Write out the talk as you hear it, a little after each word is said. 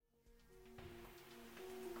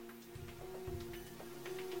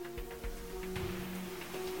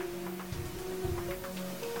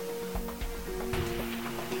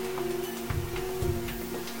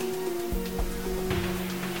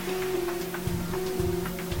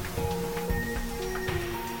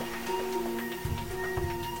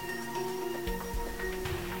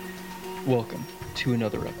Welcome to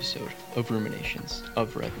another episode of Ruminations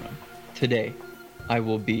of Redrum. Today, I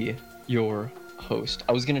will be your host.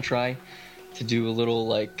 I was gonna try to do a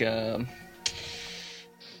little a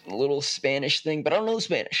little Spanish thing, but I don't know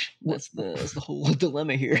Spanish. That's the whole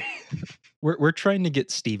dilemma here. We're trying to get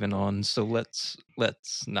Steven on, so let's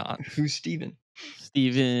not. Who's Steven?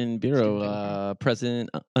 Steven Barbaro,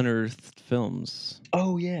 President Unearthed Films.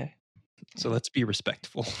 Oh yeah. So let's be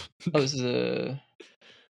respectful. Oh, this is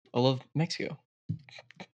I love Mexico.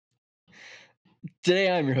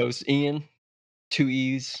 Today I'm your host, Ian. 2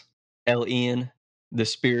 E's, L Ian, the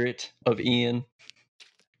spirit of Ian.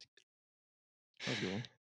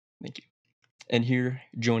 Thank you. And here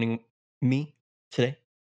joining me today,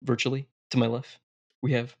 virtually to my left,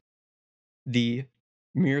 we have the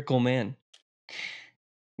Miracle Man.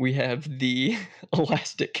 We have the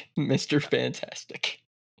Elastic Mr. Fantastic,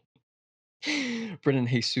 Brendan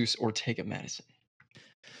Jesus Ortega Madison.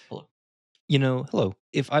 Hello. Hello.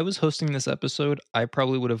 If I was hosting this episode, I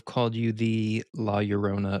probably would have called you the La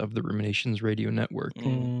Llorona of the Ruminations Radio Network. Just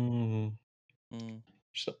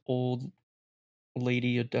an old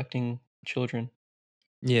lady abducting children.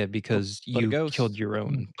 Yeah, because but a you ghost. killed your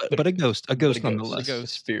own. But a ghost nonetheless. A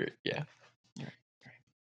spirit, yeah.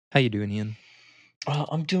 How you doing, Ian?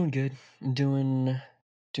 I'm doing good. I'm doing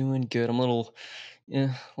good. I'm a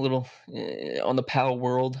little on the PAL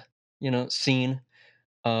world, scene.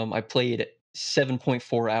 I played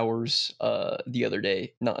 7.4 hours the other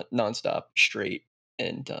day, not nonstop, straight,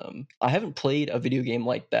 and I haven't played a video game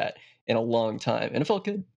like that in a long time, and it felt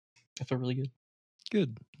good. It felt really good.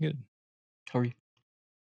 Good. How are you?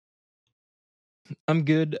 I'm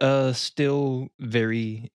good. Still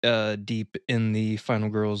very deep in the Final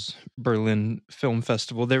Girls Berlin Film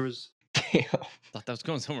Festival. There was Damn, Thought that was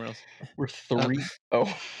going somewhere else. we're 3.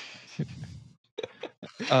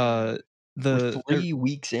 The 3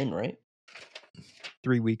 weeks in, right?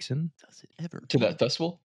 3 weeks in. Does it ever? To that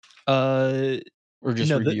festival? Or just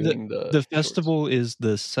No, reviewing the festival is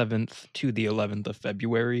the 7th to the 11th of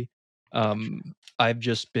February. I've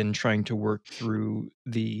just been trying to work through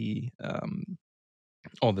the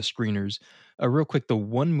all the screeners. Real quick, the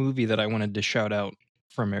one movie that I wanted to shout out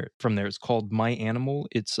from there is called My Animal.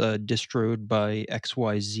 It's distroed by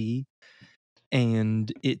XYZ,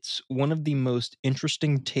 and it's one of the most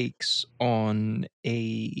interesting takes on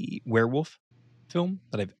a werewolf film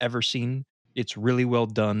that I've ever seen. It's really well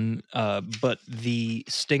done, but the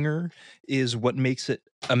stinger is what makes it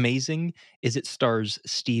amazing. Is it stars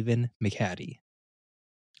Stephen McHattie?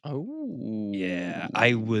 Oh, Yeah,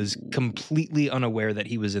 I was completely unaware that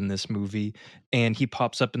he was in this movie, and he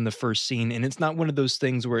pops up in the first scene, and it's not one of those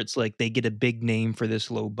things where it's like they get a big name for this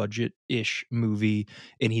low budget-ish movie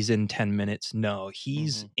and he's in 10 minutes. No,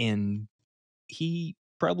 he's in, he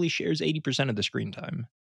probably shares 80% of the screen time.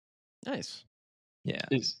 Nice. Yeah.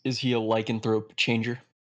 Is he a lycanthrope changer?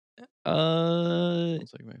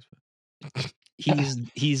 Looks like Max.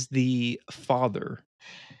 He's the father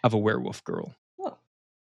of a werewolf girl.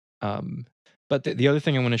 Oh. But the other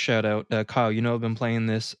thing I want to shout out, Kyle, I've been playing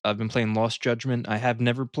this. I've been playing Lost Judgment. I have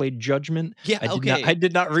never played Judgment. Yeah, I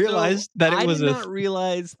did not realize that it was I did not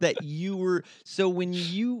realize that you were. So when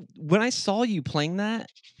I saw you playing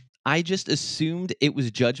that, I just assumed it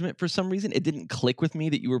was Judgment for some reason. It didn't click with me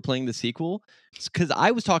that you were playing the sequel, because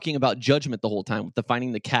I was talking about Judgment the whole time with the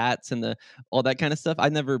finding the cats and all that kind of stuff. I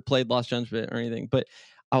never played Lost Judgment or anything, but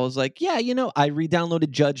I was like, yeah, I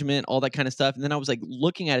re-downloaded Judgment, all that kind of stuff, and then I was like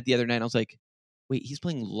looking at it the other night, and I was like, wait, he's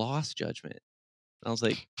playing Lost Judgment. And I was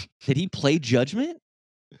like, did he play Judgment?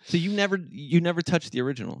 So you never touched the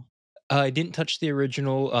original. I didn't touch the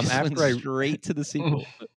original. Straight to the sequel.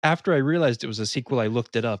 After I realized it was a sequel, I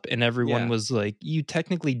looked it up, and everyone was like, "You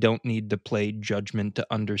technically don't need to play Judgment to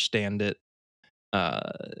understand it."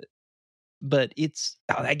 But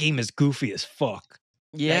that game is goofy as fuck.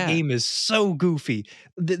 Yeah, that game is so goofy.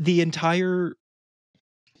 The entire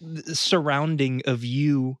surrounding of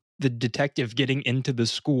you, the detective, getting into the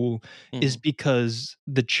school is because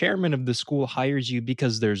the chairman of the school hires you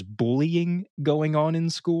because there's bullying going on in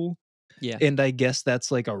school. Yeah. And I guess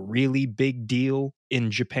that's like a really big deal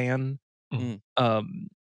in Japan. Mm. Like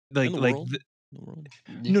in the like world? the, In the world.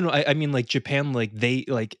 no, I mean like Japan, like they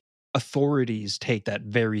like authorities take that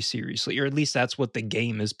very seriously, or at least that's what the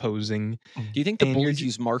game is posing. Do you think the And you're bullies ju-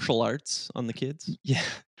 use martial arts on the kids? Yeah.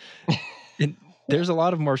 And there's a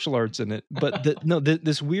lot of martial arts in it, but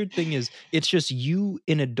this weird thing is it's just you,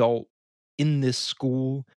 an adult, in this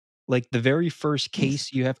school. Like the very first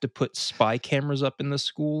case, you have to put spy cameras up in the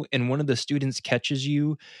school, and one of the students catches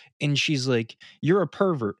you, and she's like, "You're a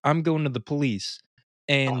pervert. I'm going to the police."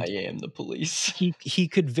 And I am the police. he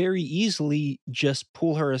could very easily just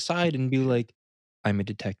pull her aside and be like, "I'm a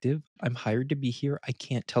detective. I'm hired to be here. I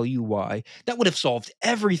can't tell you why." That would have solved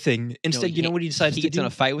everything. Instead, you know what he decides he to gets in do? a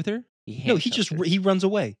fight with her. He No, he handcuffs just her. he runs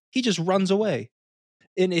away. He just runs away.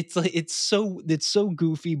 And it's like it's so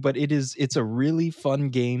goofy, but it's a really fun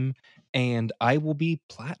game, and I will be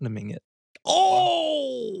platinuming it.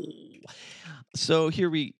 Oh, so here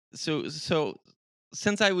we so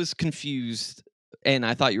since I was confused and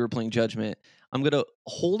I thought you were playing Judgment, I'm gonna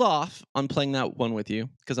hold off on playing that one with you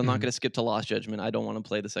because I'm not Mhm. gonna skip to Lost Judgment. I don't want to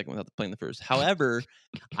play the second without playing the first. However,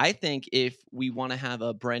 I think if we want to have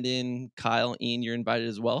a Brendan, Kyle, Ian, you're invited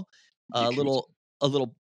as well. A Yakuza.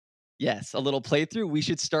 little yes, a little playthrough. We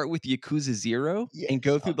should start with Yakuza 0 and Yes,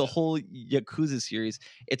 go through the whole Yakuza series.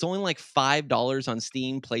 It's only like $5 on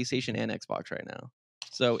Steam, PlayStation, and Xbox right now.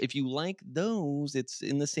 So if you like those, it's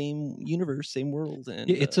in the same universe, same world, and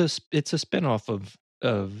Yeah, it's a spinoff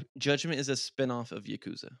of Judgment is a spin-off of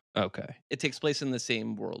Yakuza. okay. It takes place in the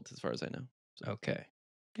same world, as far as I know. So, Okay.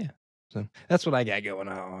 Yeah. So that's what I got going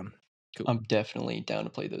on. cool. I'm definitely down to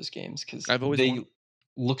play those games because I've always they wanted-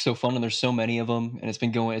 look so fun and there's so many of them, and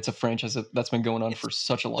it's a franchise that's been going on It's for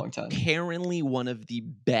such a long time. apparently one of the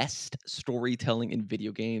best storytelling in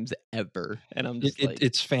video games ever, and I'm just like,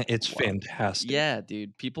 It's wow. fantastic. Yeah,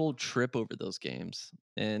 dude, people trip over those games,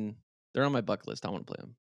 and they're on my bucket list. I want to play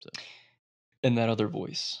them. So And that other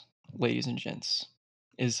voice, ladies and gents,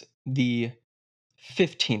 is the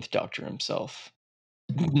 15th Doctor himself,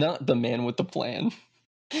 not the man with the plan.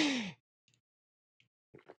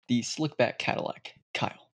 The slickback Cadillac,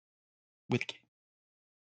 Kyle, with K.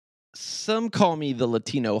 some call me the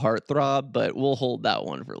Latino heartthrob, but we'll hold that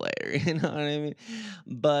one for later. You know what I mean?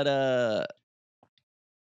 But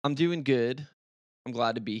I'm doing good. I'm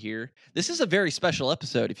glad to be here. This is a very special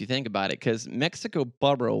episode if you think about it, because Mexico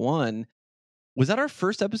Barbaro 1 was that our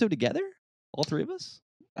first episode together? All three of us?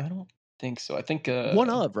 I don't think so. I think One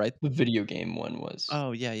of, right? the video game one was.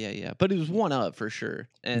 Oh yeah. But it was one of for sure.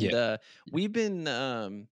 And we've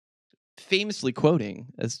been famously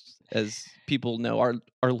quoting, as people know,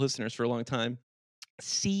 our listeners for a long time,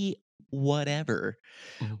 see whatever,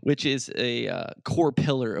 Mhm. which is a core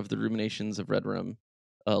pillar of the Ruminations of Red Room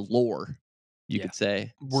lore, you Yeah. could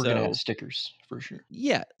say. We're gonna have So stickers for sure.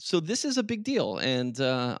 yeah, so this is a big deal, and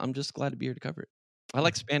I'm just glad to be here to cover it. I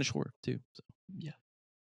like Spanish horror too. So. Yeah,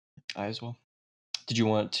 I as well. Did you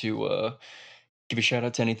want to give a shout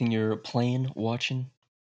out to anything you're playing, watching?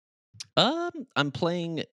 I'm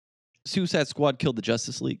playing Suicide Squad: Kill the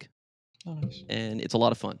Justice League, Oh, nice. and it's a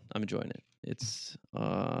lot of fun. I'm enjoying it. It's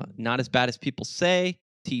not as bad as people say.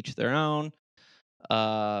 Teach their own.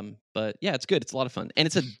 But yeah, it's good. It's a lot of fun, and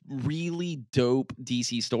it's a really dope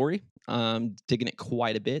DC story. Digging it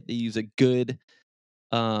quite a bit. They use a good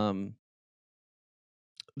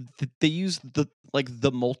they use the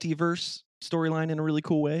multiverse storyline in a really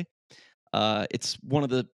cool way. It's one of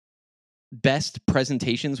the best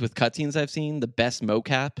presentations with cutscenes I've seen, the best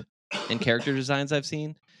mocap and character designs I've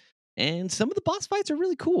seen, and some of the boss fights are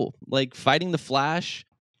really cool. Like fighting the Flash,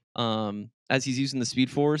 as he's using the Speed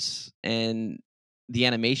Force, and the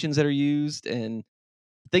animations that are used, and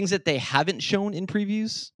things that they haven't shown in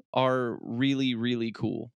previews are really, really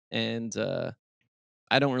cool. And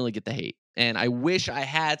I don't really get the hate. And I wish I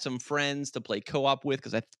had some friends to play co-op with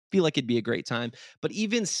because I feel like it'd be a great time. But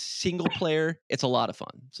even single player, it's a lot of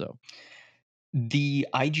fun. So The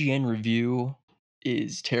IGN review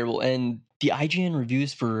is terrible, and the IGN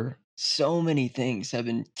reviews for so many things have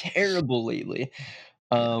been terrible lately.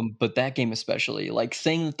 yeah. But that game especially, like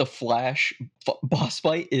saying that the Flash boss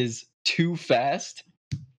fight is too fast.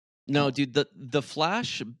 No, dude, the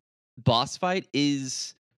Flash boss fight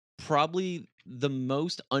is probably the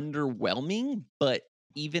most underwhelming, but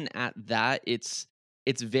even at that, it's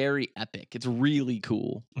very epic. It's really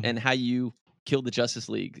cool. Mhm. And how you kill the Justice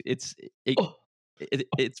League, Oh,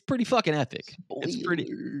 it's pretty fucking epic. spoilers.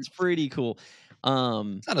 It's pretty cool. It's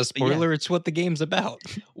not a But yeah. spoiler, it's what the game's about.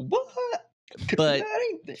 What? But That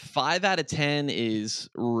ain't the- 5 out of 10 is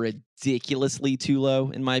ridiculously too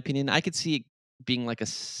low, in my opinion. I could see it being like a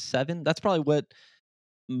 7. That's probably what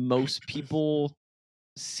most people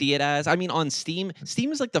see it as. I mean, on Steam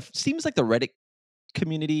is like the Reddit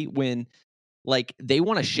community when like they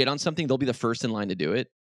want to shit on something, they'll be the first in line to do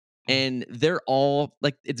it. And they're all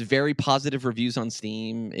like, it's very positive reviews on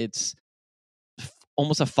Steam. It's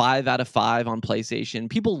almost a 5 out of 5 on PlayStation.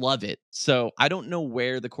 People love it. So I don't know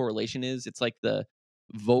where the correlation is. It's like the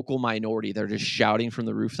vocal minority. They're just shouting from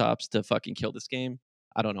the rooftops to fucking kill this game.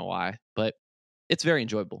 I don't know why, but it's very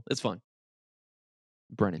enjoyable. It's fun.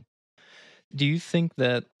 Brennan. Do you think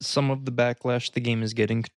that some of the backlash the game is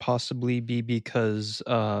getting could possibly be because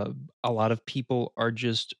a lot of people are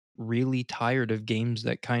just really tired of games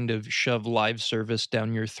that kind of shove live service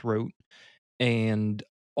down your throat? And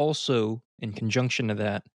also, in conjunction to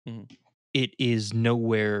that, Mhm. it is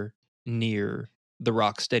nowhere near the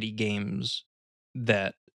Rocksteady games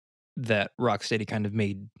that Rocksteady kind of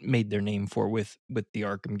made their name for with the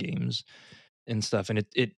Arkham games and stuff. And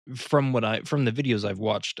it from from the videos I've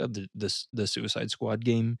watched of the Suicide Squad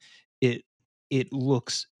game, it it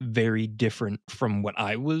looks very different from what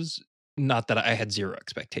I was, not that I had zero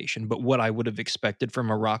expectation, but what I would have expected from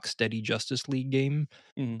a Rocksteady Justice League game.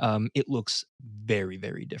 Mhm. It looks very,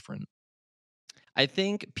 very different. I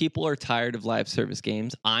think people are tired of live service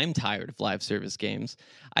games. I'm tired of live service games.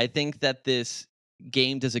 I think that this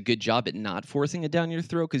game does a good job at not forcing it down your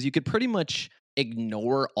throat because you could pretty much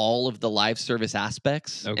ignore all of the live service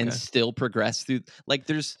aspects and Okay. still progress through. Like,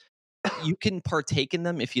 you can partake in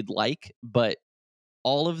them if you'd like, but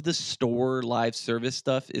all of the store live service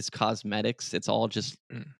stuff is cosmetics. It's all just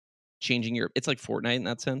Mm. changing it's like Fortnite in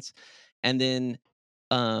that sense. And then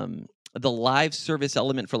um the live service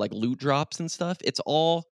element for like loot drops and stuff, it's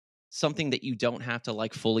all something that you don't have to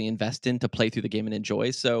like fully invest in to play through the game and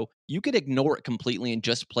enjoy. So you could ignore it completely and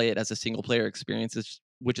just play it as a single player experience,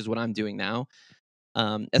 which is what I'm doing now.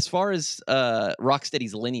 As far as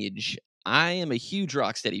Rocksteady's lineage, I am a huge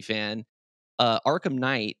Rocksteady fan. Arkham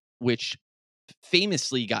Knight, which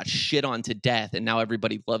famously got shit on to death and now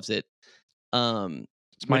everybody loves it. It's When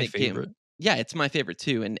my it came, favorite. yeah, it's my favorite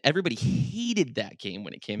too, and everybody hated that game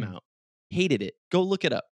when it came Mm. out. Hated it. Go look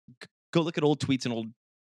it up. Go look at old tweets and old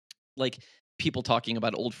like people talking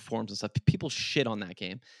about old forums and stuff. People shit on that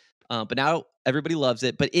game, but now everybody loves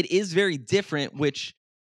it. But it is very different, which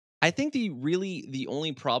I think the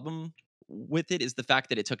only problem with it is the fact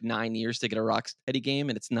that it took 9 years to get a Rocksteady game,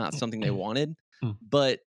 and it's not something they wanted. Mm.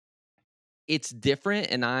 But it's different,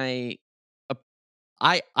 and I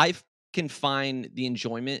can find the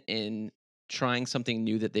enjoyment in trying something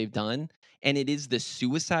new that they've done, and it is the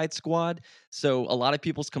Suicide Squad. So a lot of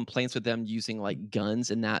people's complaints with them using like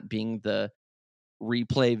guns and that being the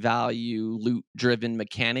replay value, loot driven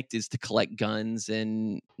mechanic is to collect guns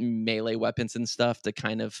and melee weapons and stuff to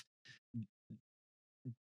kind of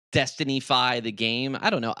Destiny-fy the game. I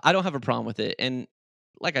don't know. I don't have a problem with it, and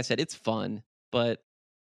like I said, it's fun, but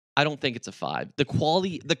I don't think it's a 5. The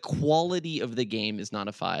quality of the game is not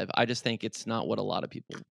a 5. I just think it's not what a lot of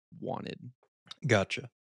people wanted. Gotcha.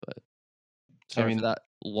 But I sorry for mean, that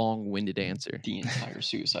long-winded answer. the entire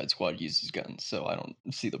Suicide Squad uses guns, so I don't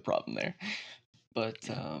see the problem there. But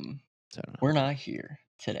Yeah. So I don't know. we're not here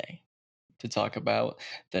today to talk about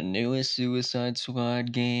the newest Suicide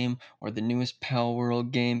Squad game or the newest Power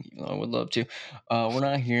World game, even though I would love to. We're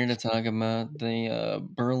not here to talk about the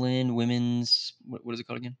Berlin Women's, what is it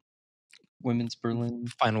called again? Women's Berlin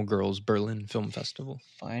Final Girls Berlin Film Festival.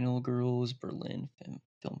 Final Girls Berlin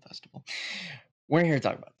Film Festival. We're here to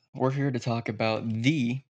talk about that. We're here to talk about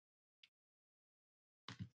the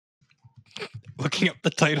Looking up the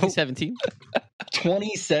title. 2017?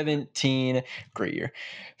 2017, great year,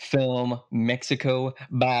 film Mexico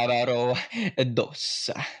Barbaro Dos.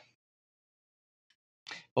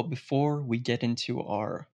 But before we get into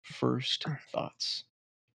our first thoughts,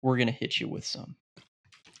 we're going to hit you with some.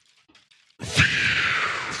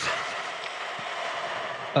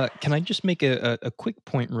 Can I just make a quick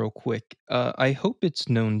point real quick? I hope it's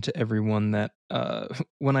known to everyone that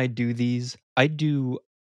when I do these, I do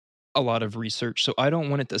a lot of research. So I don't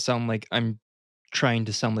want it to sound like I'm trying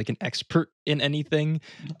to sound like an expert in anything.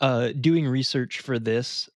 Doing research for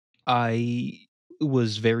this, I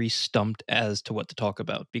was very stumped as to what to talk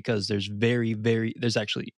about because there's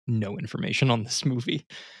actually no information on this movie.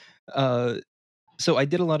 So I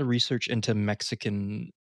did a lot of research into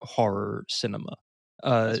Mexican horror cinema.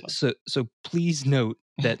 That's fine. So please note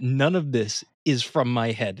that none of this is from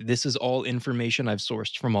my head. This is all information I've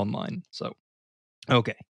sourced from online. So,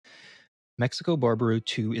 okay. Mexico Barbaro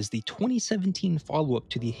 2 is the 2017 follow up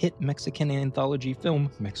to the hit Mexican anthology film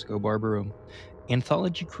Mexico Barbaro.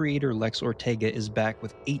 Anthology creator Lex Ortega is back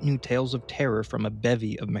with 8 new tales of terror from a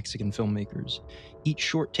bevy of Mexican filmmakers. Each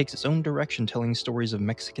short takes its own direction, telling stories of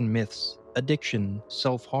Mexican myths, addiction,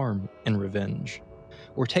 self harm, and revenge.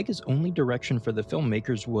 Ortega's only direction for the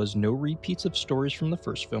filmmakers was no repeats of stories from the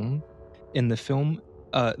first film. In the film,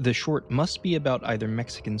 the short must be about either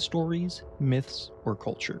Mexican stories, myths, or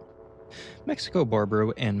culture. Mexico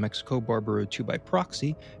Barbaro and Mexico Barbaro 2 by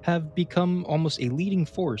proxy have become almost a leading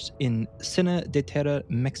force in cine de terror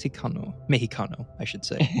mexicano, I should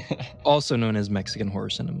say, also known as Mexican horror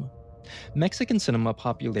cinema. Mexican cinema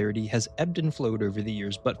popularity has ebbed and flowed over the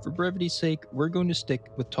years, but for brevity's sake, we're going to stick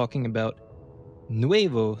with talking about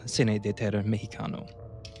Nuevo Cine de Terror Mexicano.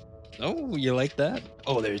 Oh, you like that?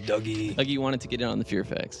 Oh, there's Dougie. Like you wanted to get in on the fear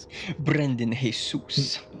effects. Brendan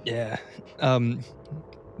Jesus. Yeah.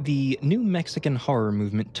 The new Mexican horror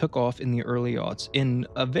movement took off in the early aughts in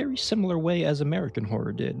a very similar way as American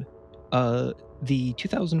horror did. The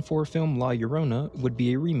 2004 film La Llorona would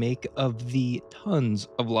be a remake of the tons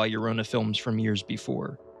of La Llorona films from years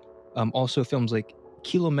before. Also, films like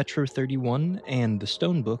Kilometro 31 and The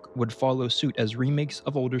Stone Book would follow suit as remakes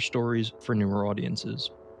of older stories for newer audiences.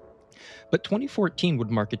 But 2014 would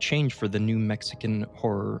mark a change for the new Mexican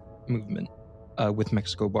horror movement with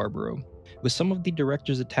Mexico Barbaro. With some of the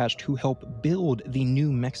directors attached who helped build the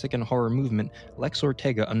new Mexican horror movement, Lex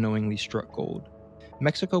Ortega unknowingly struck gold.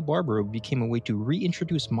 Mexico Barbaro became a way to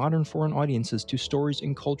reintroduce modern foreign audiences to stories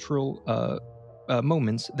and cultural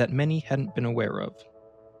moments that many hadn't been aware of.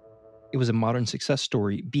 It was a modern success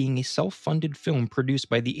story, being a self-funded film produced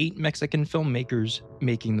by the 8 Mexican filmmakers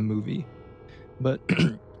making the movie. But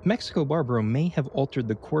Mexico Barbaro may have altered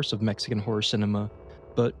the course of Mexican horror cinema,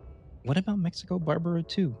 but what about Mexico Barbaro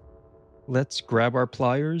 2? Let's grab our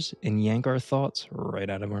pliers and yank our thoughts right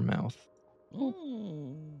out of our mouth.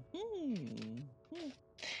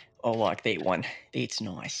 Oh, look, they won. It's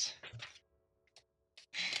nice.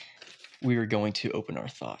 We are going to open our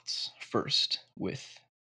thoughts first with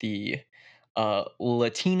the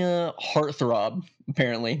Latina heartthrob,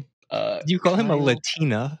 apparently. Do you call him a Kyle,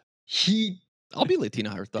 Latina? I'll be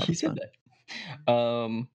Latina heartthrob. He said that.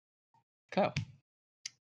 Kyle,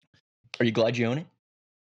 are you glad you own it?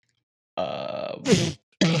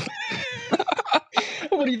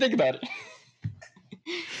 What do you think about it?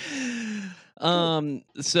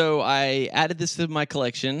 So I added this to my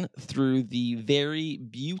collection through the very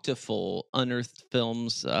beautiful Unearthed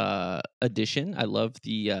Films edition. I love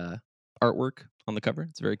the artwork on the cover.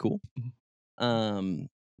 It's very cool.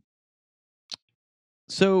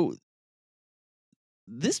 So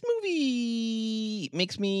this movie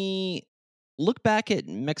makes me look back at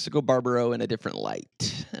Mexico Barbaro in a different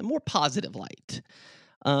light, a more positive light.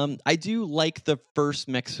 I do like the first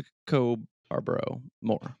Mexico Barbaro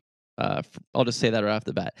more. I'll just say that right off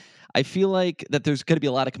the bat. I feel like that there's going to be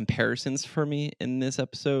a lot of comparisons for me in this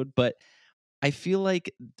episode, but I feel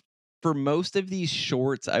like for most of these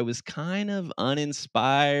shorts, I was kind of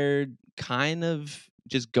uninspired, kind of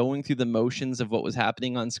just going through the motions of what was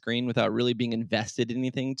happening on screen without really being invested in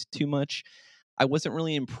anything too much. I wasn't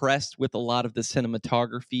really impressed with a lot of the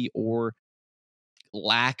cinematography or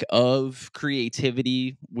lack of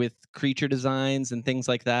creativity with creature designs and things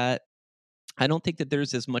like that. I don't think that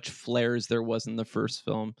there's as much flair as there was in the first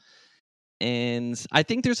film. And I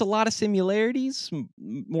think there's a lot of similarities,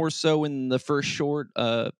 more so in the first short,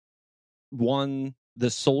 one, The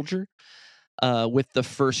Soldier, with the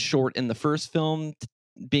first short in the first film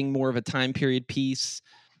being more of a time period piece.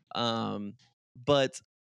 But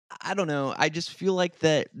I don't know. I just feel like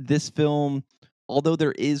that this film, although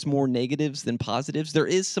there is more negatives than positives, there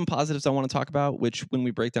is some positives I want to talk about, which when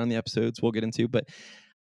we break down the episodes, we'll get into. But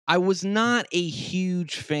I was not a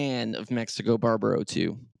huge fan of Mexico Barbaro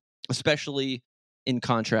 2, especially in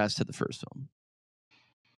contrast to the first film.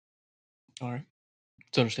 All right.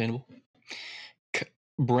 It's understandable.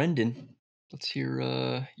 Brendan, let's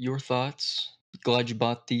hear your thoughts. Glad you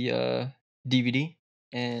bought the DVD.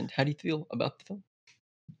 And how do you feel about the film?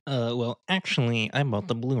 Well, actually, I bought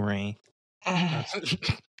the Blu-ray. No,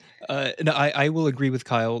 I will agree with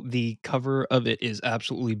Kyle. The cover of it is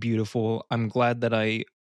absolutely beautiful. I'm glad that I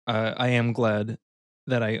am glad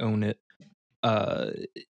that I own it.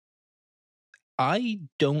 I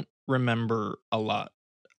don't remember a lot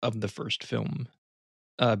of the first film,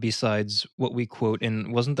 besides what we quote.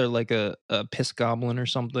 And wasn't there like a piss goblin or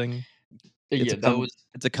something? Yeah,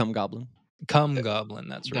 It's a cum goblin. Cum goblin.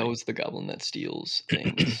 That's right. That was the goblin that steals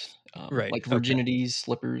things, Right, like okay. virginities,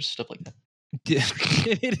 slippers, stuff like that.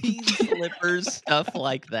 Slippers, stuff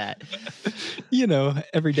like that. You know,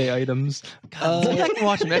 everyday items. God, let's go back and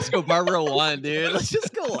watch Mexico Barbaro 1, dude. Let's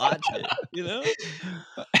just go watch it, you know?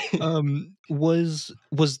 Was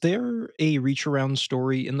there a reach around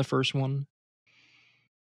story in the first one?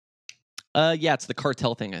 Yeah, it's the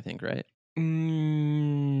cartel thing, I think, right?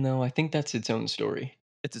 No, I think that's its own story.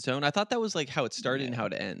 It's its own. I thought that was like how it started and how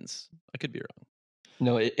it ends. I could be wrong.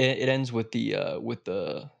 No, it ends with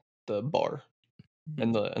the bar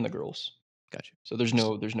and the girls. Gotcha. So there's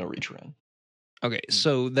no reach around. Okay,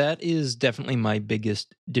 so that is definitely my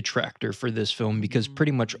biggest detractor for this film, because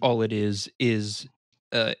pretty much all it is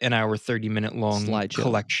an hour 30-minute long Slideshow.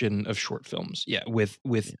 collection of short films. Yeah, with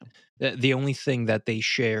the only thing that they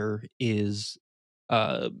share is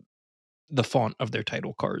the font of their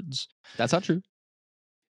title cards. That's not true.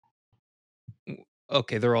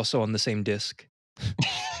 Okay, they're also on the same disc.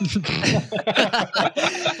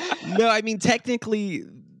 No, I mean technically,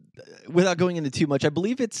 without going into too much, I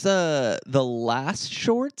believe it's the last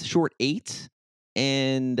short 8,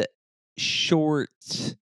 and short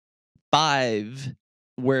 5,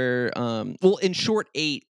 where well, in short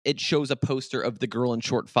 8 it shows a poster of the girl in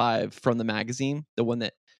short 5 from the magazine, the one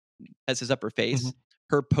that has his upper face. Mhm.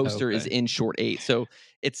 Her poster is Okay. in short 8, so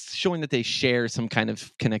it's showing that they share some kind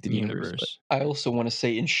of connected universe. I also want to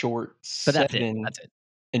say in short But that's it. 7, That's it.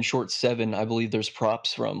 in short 7, I believe there's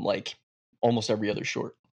props from like almost every other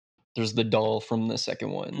short. There's the doll from the second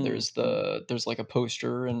one. There's like a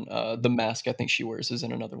poster, and the mask I think she wears is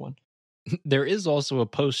in another one. There is also a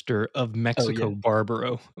poster of Oh yeah, Mexico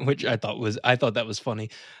Barbaro, which yeah. I thought that was funny.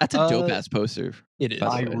 That's a dope ass poster. It By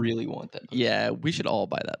the I is. way. really want that poster. Yeah, we should all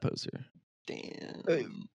buy that poster.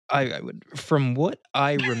 Damn. I would, from what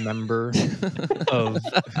I remember of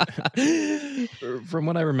from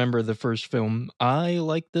what I remember the first film, I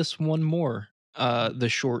like this one more. The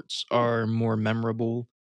shorts are more memorable.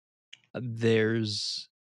 There's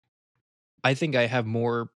I think I have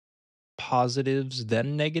more positives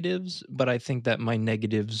than negatives, but I think that my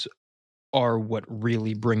negatives are what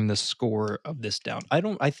really bring the score of this down.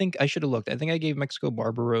 I think I should have looked. I think I gave Mexico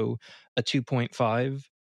Barbaro a 2.5.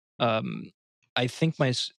 I think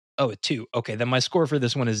a 2. Okay, then my score for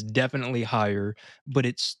this one is definitely higher, but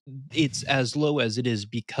it's as low as it is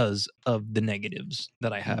because of the negatives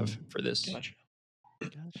that I have for this. Gotcha.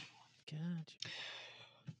 Gotcha.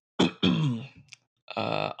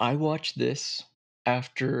 I watched this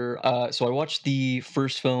after. So I watched the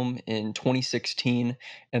first film in 2016,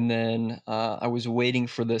 and then I was waiting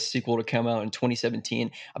for the sequel to come out in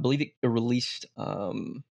 2017. I believe it released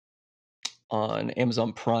on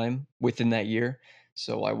Amazon Prime within that year.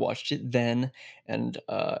 So I watched it then, and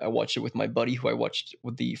I watched it with my buddy who I watched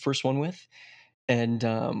with the first one with, and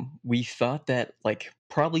we thought that like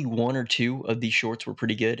probably one or two of these shorts were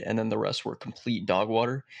pretty good, and then the rest were complete dog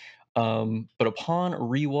water. But upon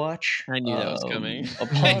rewatch, I knew that was coming. I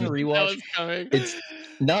upon knew that rewatch, was coming. it's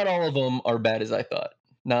not all of them are bad as I thought.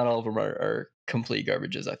 Not all of them are complete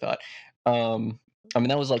garbage as I thought. I mean,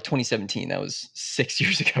 that was like 2017. That was 6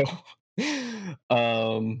 years ago.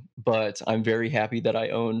 But I'm very happy that I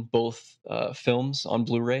own both films on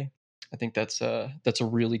Blu-ray. I think that's a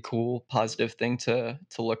really cool, positive thing to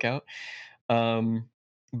look out.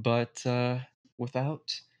 But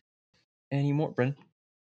without any more, Brendan,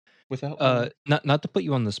 without more. Not to put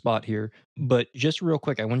you on the spot here, but just real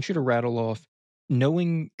quick, I want you to rattle off,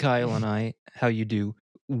 knowing Kyle and I how you do,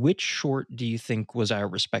 which short do you think was our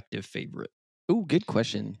respective favorite? Ooh, good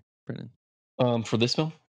question, Brennan. For this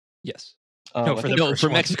film, Yes. I No, for the think No, first for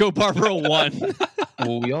one. Mexico Barbaro 1.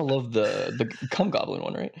 well, we all love the cum goblin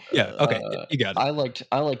one, right? Yeah, okay, you got it.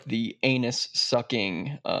 I liked the anus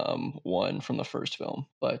sucking one from the first film,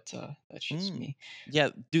 but that's just me. Yeah,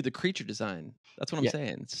 dude, the creature design. That's what I'm Yeah.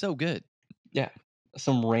 saying. It's so good. Yeah,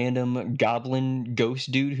 some random goblin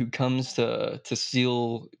ghost dude who comes to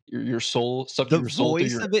steal your soul, suck The your soul through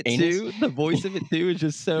voice your of it anus. too. The voice of it too is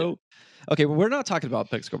just so. Okay, well, we're not talking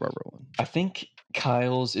about Mexico Barbaro 1. I think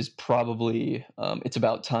Kyle's is probably it's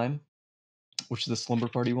about time, which is the slumber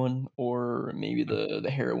party one, or maybe the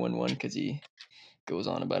heroin one because he goes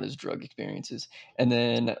on about his drug experiences. And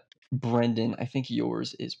then Brendan, I think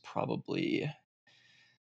yours is probably.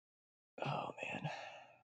 Oh man,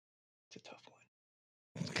 it's a tough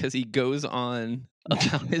one. Because he goes on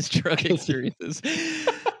about his drug experiences.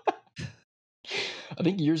 I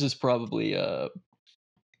think yours is probably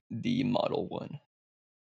the model one.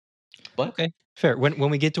 But Okay, fair. When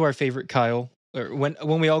we get to our favorite, Kyle, or when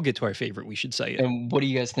we all get to our favorite, we should say it. and what do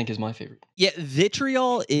you guys think is my favorite? Yeah,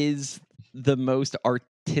 Vitriol is the most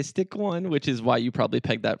artistic one, which is why you probably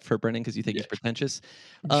pegged that for Brennan because you think he's pretentious.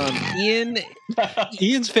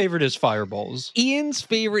 Ian's favorite is Fireballs. Ian's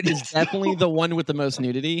favorite is definitely the one with the most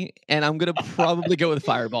nudity, and I'm gonna probably go with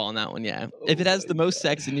Fireball on that one. Yeah, if it has the most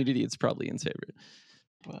sex and nudity, it's probably Ian's favorite.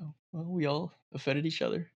 Wow. Well, we all offended each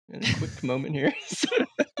other in a quick moment here. So,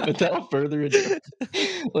 without further ado,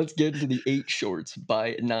 let's get into the 8 shorts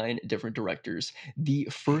by 9 different directors. The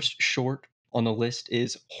first short on the list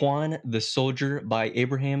is Juan the Soldier by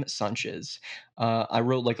Abraham Sanchez. I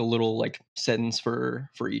wrote like a little like sentence for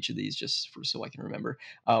each of these just so I can remember.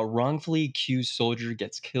 Wrongfully accused soldier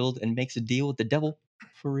gets killed and makes a deal with the devil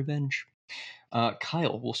for revenge.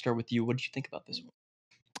 Kyle, we'll start with you. What did you think about this one?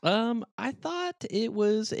 I thought it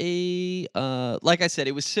was like I said,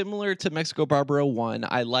 it was similar to Mexico Barbaro 1.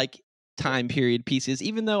 I like time period pieces,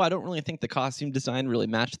 even though I don't really think the costume design really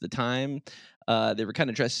matched the time. They were kind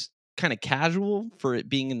of dressed kind of casual for it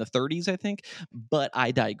being in the 30s, I think. But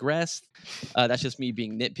I digress. That's just me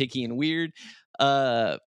being nitpicky and weird.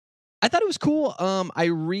 I thought it was cool. I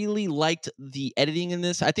really liked the editing in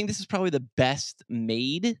this. I think this is probably the best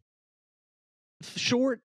made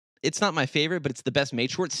short. It's not my favorite, but it's the best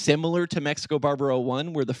made short, similar to Mexico Barbaro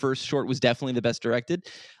 1, where the first short was definitely the best directed.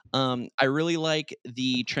 I really like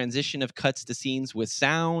the transition of cuts to scenes with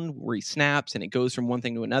sound, where he snaps and it goes from one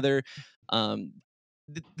thing to another. Um,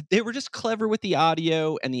 they were just clever with the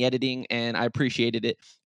audio and the editing, and I appreciated it.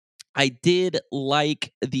 I did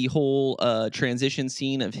like the whole transition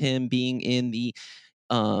scene of him being in the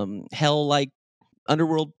hell like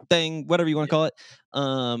underworld thing, whatever you want to call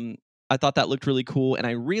it. I thought that looked really cool, and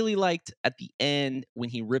I really liked at the end when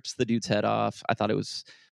he rips the dude's head off. I thought it was,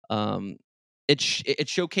 it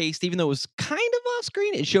showcased, even though it was kind of off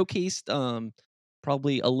screen, it showcased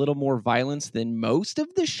probably a little more violence than most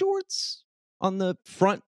of the shorts on the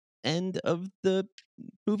front end of the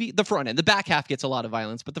movie. The front end, the back half gets a lot of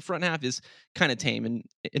violence, but the front half is kind of tame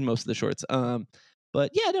in most of the shorts.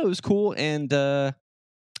 But yeah, no, it was cool, and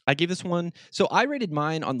I gave this one. So I rated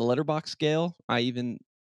mine on the letterbox scale. I even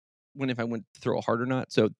went if I went to throw a heart or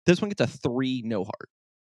not. So this one gets a 3, no heart.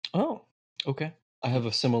 Oh, okay. I have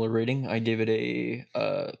a similar rating. I gave it a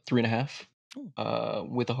 3.5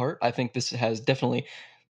 with a heart. I think this has definitely,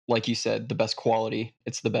 like you said, the best quality.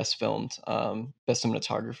 It's the best filmed, best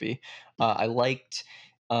cinematography. I liked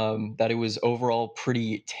that it was overall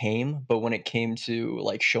pretty tame, but when it came to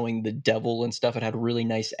like showing the devil and stuff, it had really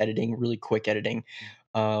nice editing, really quick editing,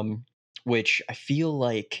 which I feel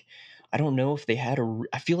like. I don't know if they had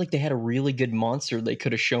I feel like they had a really good monster they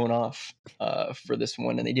could have shown off for this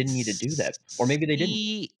one, and they didn't need to do that, or maybe they didn't.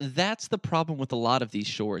 See, that's the problem with a lot of these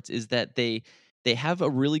shorts is that they have a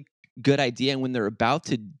really good idea, and when they're about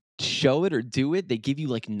to show it or do it, they give you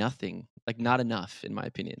like nothing, like not enough, in my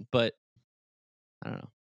opinion. But I don't know.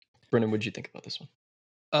 Brendan, what'd you think about this one?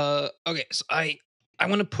 Okay, so I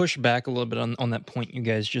want to push back a little bit on that point you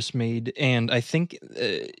guys just made, and I think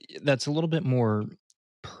that's a little bit more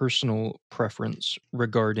personal preference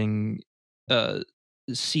regarding uh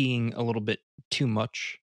seeing a little bit too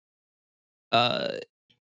much. Uh,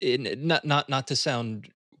 not to sound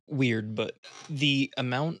weird, but the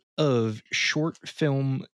amount of short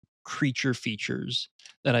film creature features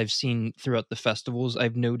that I've seen throughout the festivals,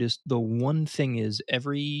 I've noticed the one thing is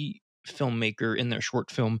every filmmaker in their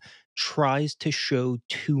short film tries to show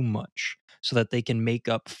too much so that they can make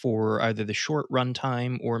up for either the short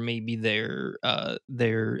runtime or maybe they're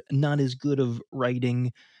not as good of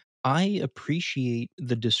writing. I appreciate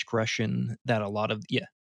the discretion that a lot of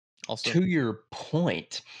Also, To your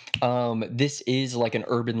point, this is like an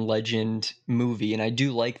urban legend movie, and I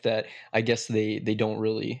do like that. I guess they don't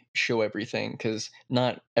really show everything because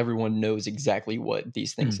not everyone knows exactly what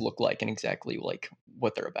these things Mm, look like and exactly like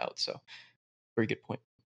what they're about. So, very good point.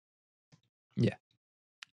 yeah.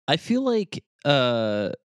 I feel like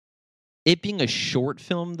it being a short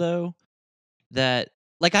film though, that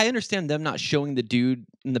like I understand them not showing the dude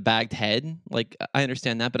in the bagged head. Like I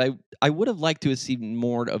understand that, but I would have liked to have seen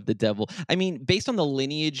more of the devil. I mean, based on the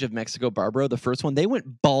lineage of Mexico Barbaro, the first one, they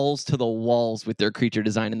went balls to the walls with their creature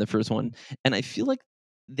design in the first one, and I feel like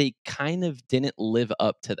they kind of didn't live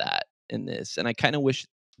up to that in this, and I kind of wish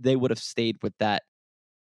they would have stayed with that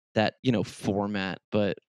format.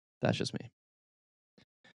 But that's just me.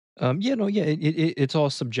 Yeah, no, yeah, it's all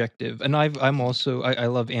subjective, and I'm also I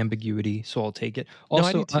love ambiguity, so I'll take it. No,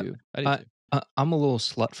 I do Also, too. I do I too. I'm a little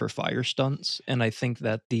slut for fire stunts, and I think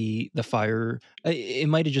that the fire it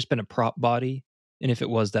might have just been a prop body, and if it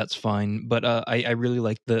was, that's fine. But I really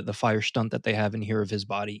like the fire stunt that they have in here of his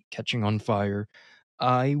body catching on fire.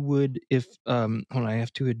 I would if hold on, I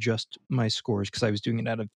have to adjust my scores because I was doing it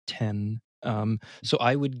out of 10. So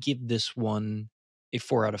I would give this one a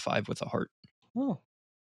 4 out of 5 with a heart. Oh,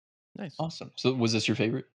 Nice. awesome! So, was this your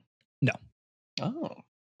favorite? No. Oh,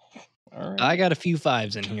 all I right. got a few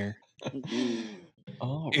fives in here.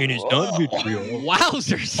 Oh, It is not vitriol.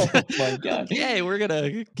 Wowzers! oh my god! Okay, we're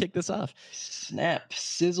gonna kick this off. Snap,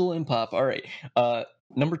 sizzle, and pop. All right.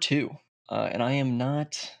 Number two, and I am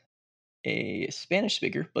not a Spanish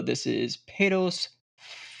speaker, but this is Peros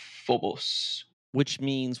Phobos,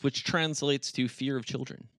 Which translates to fear of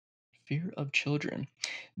children. Fear of Children.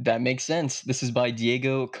 That makes sense. This is by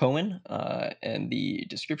Diego Cohen, and the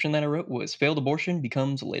description that I wrote was failed abortion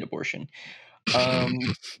becomes late abortion.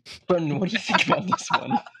 Brendan, what do you think about this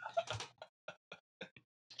one?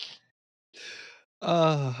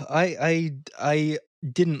 I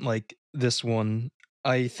didn't like this one.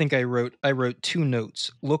 I think I wrote 2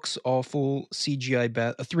 notes. Looks awful, CGI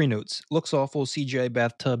 3 notes. Looks awful, CGI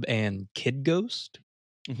bathtub, and kid ghost.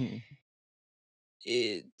 Mhm.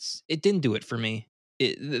 It didn't do it for me.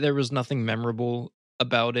 There was nothing memorable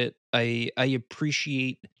about it. I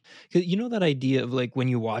appreciate 'cause you know that idea of, like, when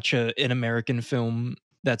you watch an American film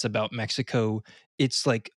that's about Mexico, it's,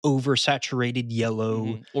 like, oversaturated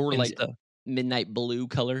yellow Or and like stuff. midnight blue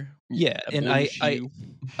color, Yeah. Yeah, a and bluish hue.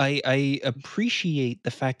 I appreciate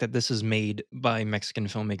the fact that this is made by Mexican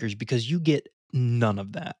filmmakers because you get none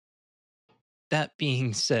of that. That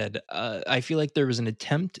being said, I feel like there was an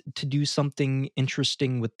attempt to do something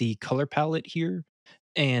interesting with the color palette here,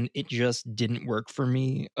 and it just didn't work for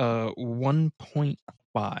me.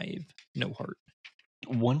 1.5, no heart.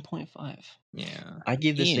 1.5. Yeah. I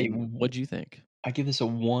gave this a Ian, what'd you think? I give this a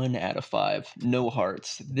 1 out of 5. No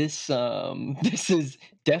hearts. This this is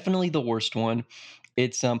definitely the worst one.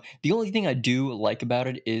 It's the only thing I do like about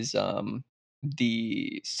it is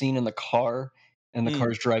the scene in the car and the Mm,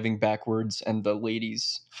 car's driving backwards and the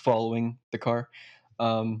lady's following the car.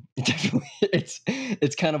 It definitely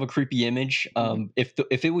it's kind of a creepy image. mhm.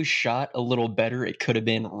 If it was shot a little better, it could have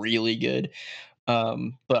been really good.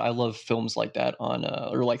 But I love films like that on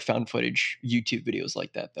or like found footage YouTube videos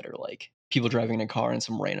like that that are like people driving in a car and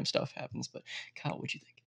some random stuff happens. But Kyle, what'd you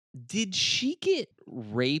think? Did she get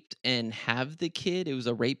raped and have the kid? It was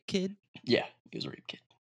a rape kid? Yeah, it was a rape kid.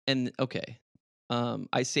 And okay.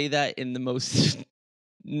 I say that in the most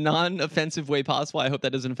non-offensive way possible. I hope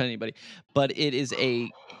that doesn't offend anybody. But it is a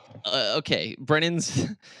okay. Brennan's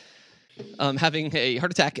having a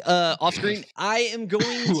heart attack off screen. I am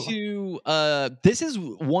going to this is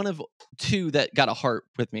one of 2 that got a heart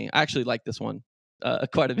with me. I actually like this one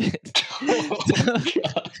quite a bit. Oh God.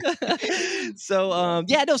 So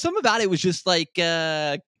yeah, no, some about it was just like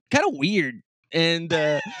kind of weird and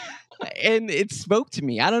it spoke to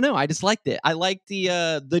me. I don't know. I just liked it. I liked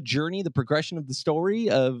the journey, the progression of the story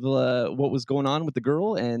of what was going on with the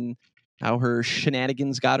girl and how her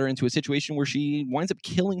shenanigans got her into a situation where she winds up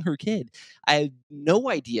killing her kid. I had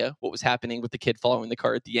no idea what was happening with the kid following the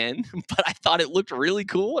car at the end, but I thought it looked really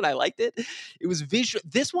cool and I liked it. It was visual.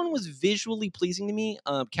 This one was visually pleasing to me,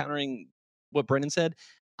 countering what Brendan said.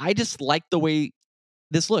 I just liked the way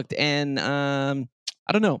this looked, and I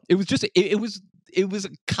don't know. It was just it was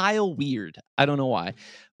Kyle weird. I don't know why,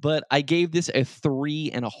 but I gave this a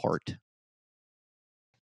 3 and a heart.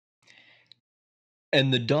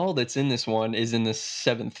 And the doll that's in this one is in the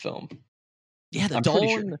 7th film. Yeah, the I'm pretty doll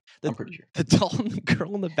sure. and I'm pretty sure. the doll and the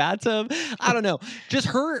girl in the bathtub. I don't know. Just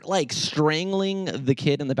her like strangling the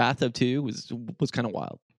kid in the bathtub too was kind of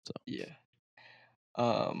wild. So Yeah.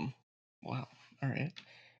 Wow. All right.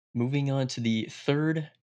 Moving on to the third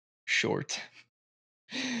short.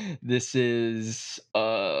 This is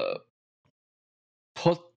Pot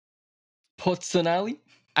Pozzanali?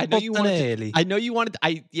 I know you wanted to. Fontanelli. I know you wanted.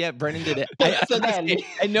 I yeah, Brennan did it. Pozzanelli.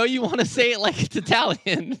 I know you want to say it like it's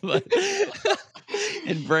Italian, but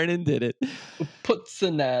and Brennan did it.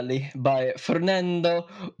 Pozzanelli by Fernando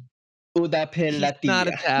He's not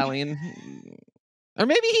Udapellatia. Italian. Or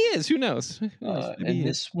maybe he is. Who knows? Who knows? Maybe And he is.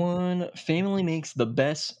 this one, family makes the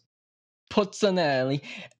best Pozzanelli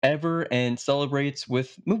ever and celebrates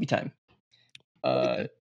with movie time. Uh,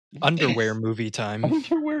 Underwear movie time.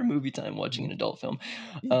 underwear movie time watching an adult film.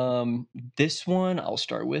 This one I'll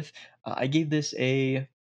start with. I gave this uh,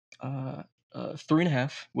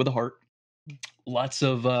 3.5 with a heart. Lots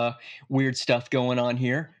of weird stuff going on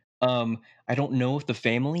here. I don't know if the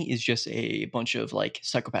family is just a bunch of like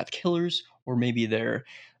psychopath killers, or maybe they're.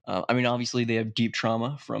 I mean, obviously they have deep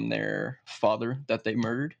trauma from their father that they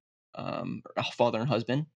murdered. Father and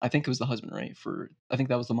husband. I think it was the husband, right? I think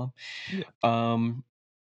that was the mom. Yeah. Um,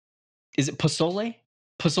 is it pozole?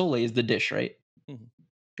 Pozole is the dish, right? Mhm.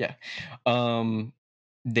 Yeah. Um,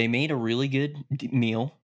 they made a really good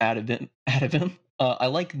meal out of him. Out of him. I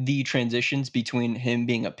like the transitions between him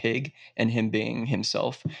being a pig and him being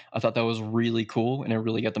himself. I thought that was really cool, and it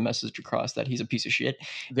really got the message across that he's a piece of shit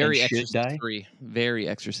and Very should Exorcist die. 3. Very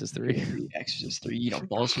Exorcist 3. Very Exorcist 3,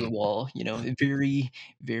 balls to the wall. Very,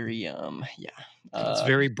 very, yeah. It's Uh,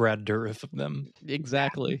 very Brad Dourif of them.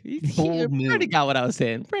 Exactly. bold Brandon move. got what I was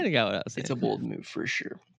saying. Brandon got what I was It's saying. a bold move for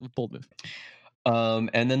sure. Bold move.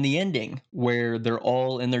 And then the ending where they're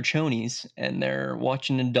all in their chonies and they're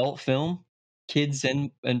watching an adult film, kids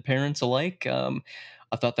and parents alike.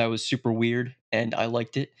 I thought that was super weird and I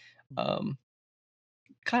liked it. Um,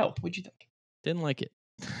 Kyle, what'd you think? Didn't like it.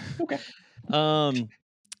 Okay. um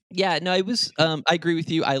yeah, no, it was I agree with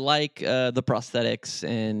you. I like the prosthetics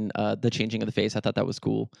and the changing of the face. I thought that was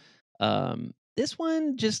cool. This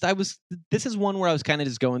one, this is one where I was kind of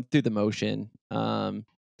just going through the motion.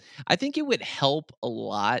 I think it would help a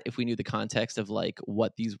lot if we knew the context of like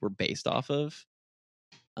what these were based off of.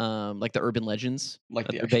 Like the urban legends Like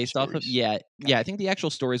that the they're actual based off of. stories. Yeah, Gotcha. I think the actual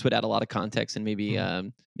stories would add a lot of context and maybe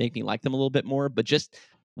make me like them a little bit more. But just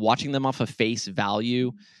watching them off of face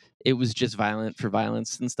value, it was just violent for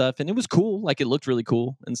violence and stuff, and it was cool. Like it looked really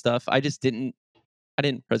cool and stuff. I didn't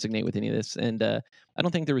resonate with any of this, and I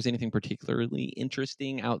don't think there was anything particularly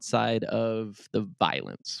interesting outside of the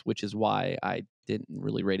violence, which is why I didn't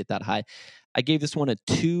really rate it that high. I gave this one a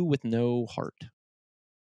 2 with no heart.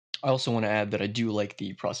 I also want to add that I do like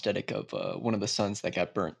the prosthetic of one of the sons that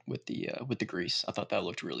got burnt with the grease. I thought that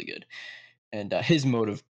looked really good, and his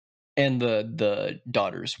motive, and the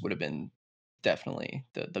daughters would have been definitely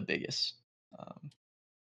the biggest.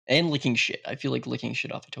 And licking shit. I feel like licking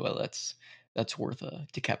shit off the toilet. That's worth a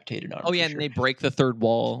decapitated arm Oh for yeah, and sure. they break the third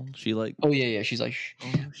wall. She like, Oh yeah. She's like, shh,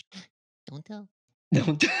 oh, don't tell.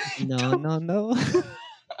 don't, No, don't. no, no.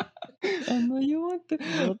 I know you want to.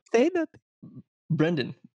 Don't say nothing.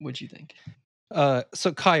 Brendan, what'd you think?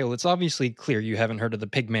 So Kyle, it's obviously clear you haven't heard of the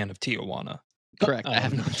Pigman of Tijuana. Correct. I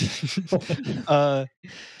have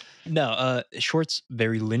not. Short's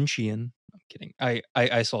very Lynchian. I'm kidding.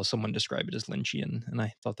 I saw someone describe it as Lynchian, and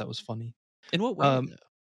I thought that was funny. In what way? Um,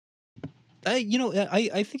 I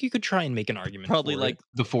think you could try and make an argument. Probably for like it.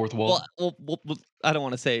 The fourth wall. well, I don't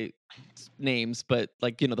want to say names, but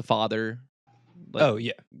like the father. Like, Oh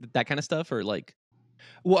yeah. that kind of stuff, or like.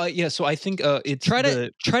 Well, yeah. So I think it's Try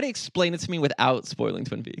to explain it to me without spoiling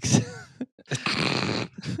Twin Peaks.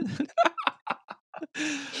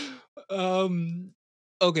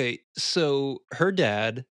 Okay, so her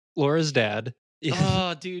dad, Laura's dad.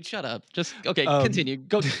 Oh, dude, shut up. Just okay. Continue.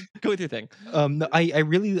 Go with your thing. No, I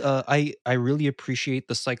really I really appreciate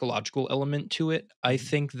the psychological element to it. I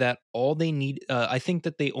think that all they need I think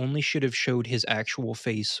that they only should have showed his actual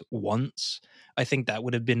face once. I think that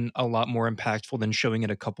would have been a lot more impactful than showing it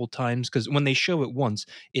a couple times, because when they show it once,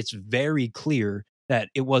 it's very clear that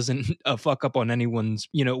it wasn't a fuck up on anyone's,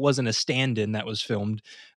 it wasn't a stand-in that was filmed.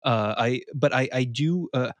 I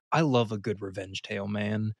love a good revenge tale,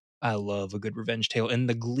 man. I love a good revenge tale, and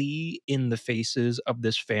the glee in the faces of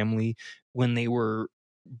this family when they were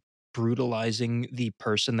brutalizing the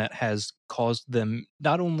person that has caused them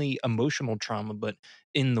not only emotional trauma, but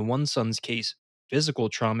in the one son's case, physical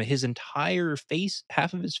trauma. His entire face,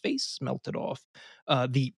 half of his face melted off.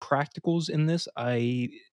 The practicals in this, I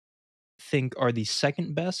think, are the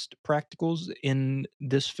second best practicals in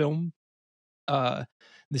this film. I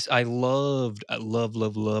love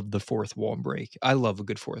the fourth wall break. I love a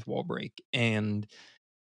good fourth wall break, and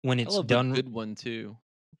when I it's love the done, good one too,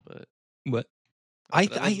 but what I I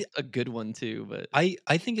said I love a good one too, but I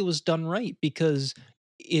think it was done right, because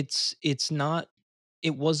it's not,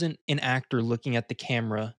 it wasn't an actor looking at the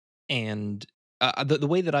camera, and the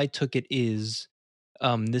way that I took it is,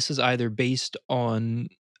 this is either based on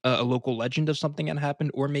a local legend of something that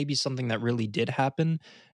happened, or maybe something that really did happen.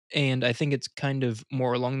 And I think it's kind of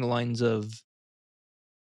more along the lines of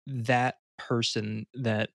that person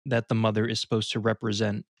that the mother is supposed to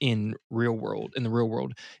represent in the real world,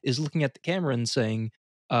 is looking at the camera and saying,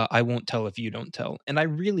 I won't tell if you don't tell. And I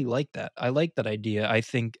really like that. I like that idea. I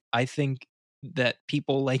think that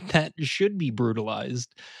people like that should be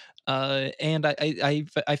brutalized. And I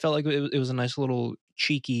felt like it was a nice little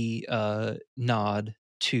cheeky nod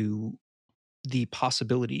to the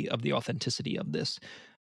possibility of the authenticity of this.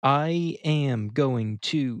 I am going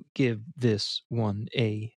to give this one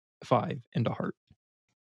a 5 and a heart.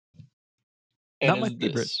 And Not my is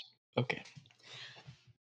favorite. this okay?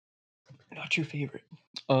 Not your favorite.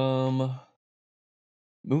 Moving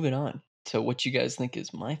on to what you guys think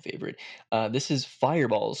is my favorite. This is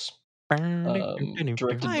Fireballs,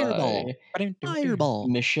 directed Fireball. by Fireball.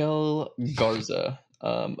 Michelle Garza.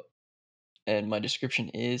 And my description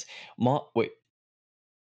is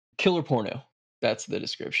killer porno. That's the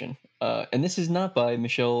description. And this is not by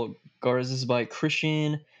Michelle Garza. This is by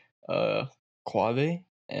Christian Quave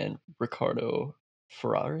and Ricardo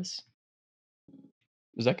Ferraris.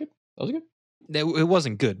 Was that good? That was good. It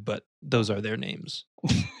wasn't good, but those are their names.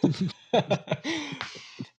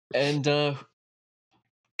 And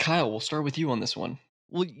Kyle, we'll start with you on this one.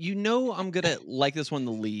 Well, I'm gonna like this one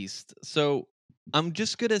the least, so I'm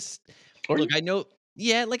just gonna look. I know,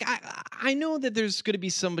 yeah, like I know that there's gonna be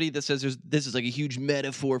somebody that says this is like a huge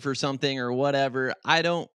metaphor for something or whatever. I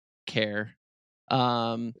don't care.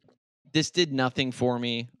 This did nothing for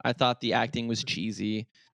me. I thought the acting was cheesy.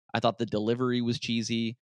 I thought the delivery was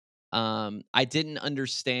cheesy. I didn't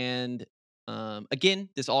understand Again,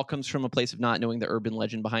 this all comes from a place of not knowing the urban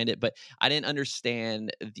legend behind it, but I didn't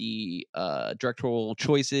understand the directorial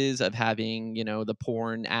choices of having, the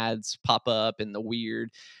porn ads pop up and the weird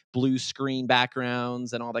blue screen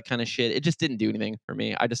backgrounds and all that kind of shit. It just didn't do anything for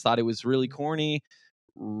me. I just thought it was really corny.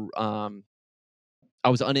 I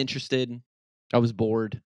was uninterested. I was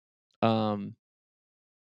bored. But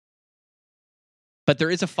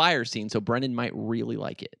there is a fire scene, so Brennan might really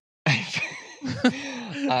like it.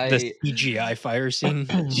 The CGI fire scene.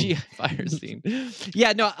 CGI fire scene.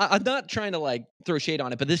 Yeah, no, I'm not trying to throw shade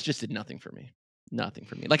on it, but this just did nothing for me. Nothing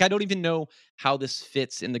for me. I don't even know how this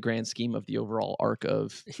fits in the grand scheme of the overall arc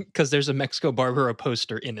of. Because there's a Mexico Barbaro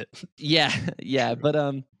poster in it. Yeah, yeah, but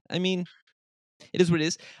I mean, it is what it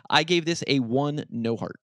is. I gave this a 1, no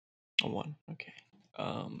heart. A 1, okay.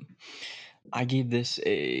 I gave this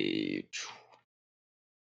a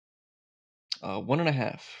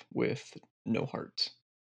 1.5 with no heart.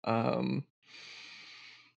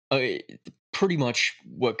 Pretty much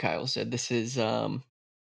what Kyle said. This is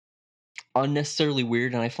unnecessarily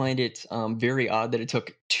weird, and I find it very odd that it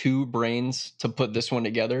took 2 brains to put this one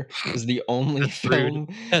together. Is the only That's film.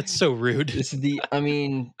 rude. That's so rude. This is they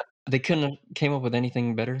couldn't have came up with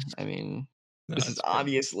anything better. No, this is it's fair.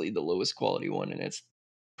 obviously the lowest quality one, and it's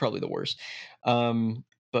probably the worst.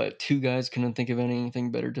 But 2 guys couldn't think of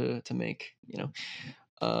anything better to make.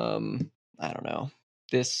 I don't know.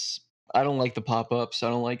 I don't like the pop-ups. I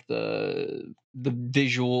don't like the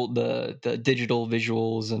visual, the digital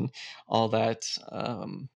visuals and all that.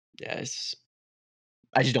 Yeah,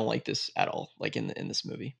 I just don't like this at all. In this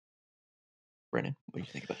movie. Brennan, what do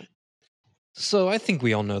you think about it? So I think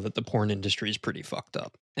we all know that the porn industry is pretty fucked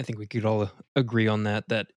up. I think we could all agree on that.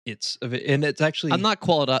 That and it's actually. I'm not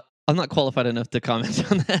qualified enough to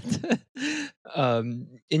comment on that.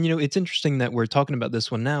 And it's interesting that we're talking about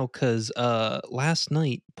this one now because last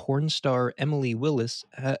night porn star Emily Willis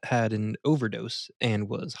had an overdose and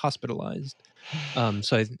was hospitalized.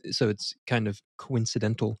 So it's kind of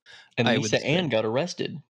coincidental. And I Lisa would say. Ann got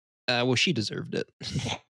arrested. Well, she deserved it.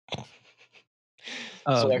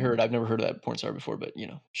 So I heard. I've never heard of that porn star before, but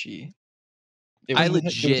she. I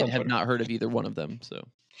legit have not heard of either one of them. So.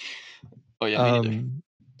 Oh yeah, me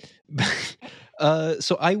neither.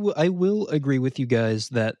 So I will agree with you guys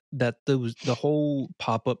that the whole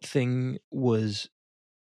pop-up thing was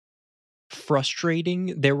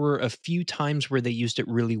frustrating. There were a few times where they used it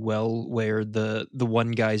really well, where the one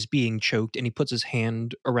guy's being choked and he puts his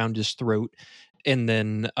hand around his throat, and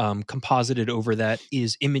then composited over that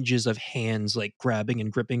is images of hands grabbing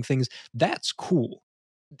and gripping things. That's cool.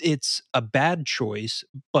 It's a bad choice,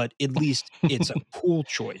 but at least it's a cool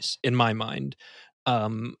choice in my mind.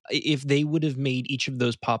 If they would have made each of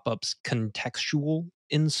those pop-ups contextual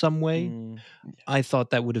in some way, I thought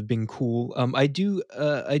that would have been cool. I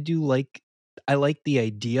like the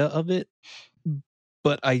idea of it,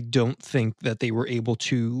 but I don't think that they were able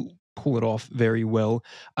to pull it off very well.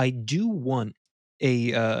 I do want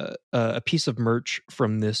a piece of merch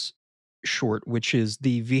from this short, which is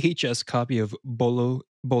the VHS copy of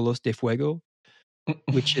Bolos de Fuego,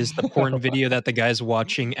 which is the porn video that the guy's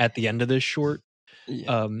watching at the end of this short.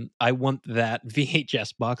 Yeah. I want that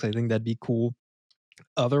VHS box. I think that'd be cool.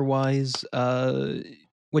 Otherwise,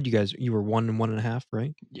 what you guys? You were 1 and 1.5,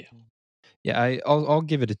 right? Yeah. Yeah, I'll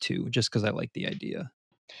give it a 2 just because I like the idea.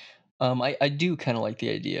 I do kind of like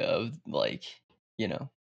the idea of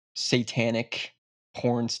satanic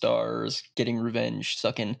porn stars getting revenge,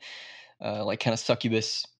 sucking kind of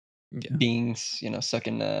succubus beings,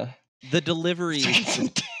 sucking the delivery is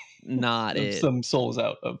not it. Some souls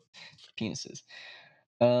out of penises.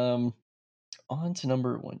 On to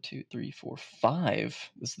number 1, 2, 3, 4,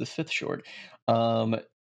 5. This is the 5th short.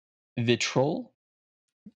 Vitriol.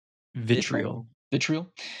 This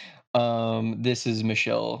is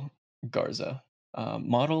Michelle Garza.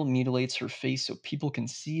 Model mutilates her face so people can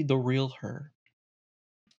see the real her.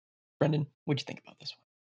 Brendan, what'd you think about this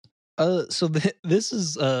one? So this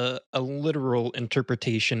is a literal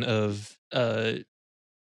interpretation of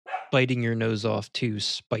biting your nose off to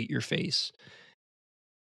spite your face.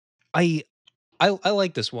 I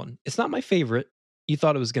like this one. It's not my favorite. You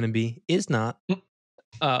thought it was going to be. Is not.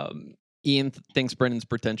 Ian thinks Brendan's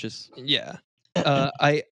pretentious. Yeah.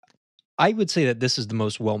 I would say that this is the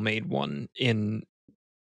most well-made one in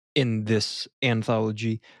this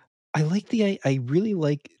anthology. I really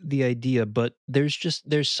like the idea, but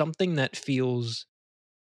there's something that feels,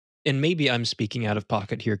 and maybe I'm speaking out of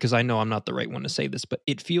pocket here because I know I'm not the right one to say this, but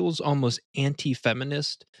it feels almost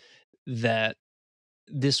anti-feminist that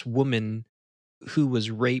this woman who was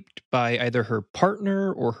raped by either her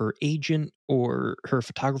partner or her agent or her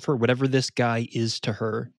photographer, whatever this guy is to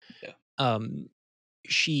her,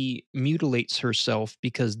 she mutilates herself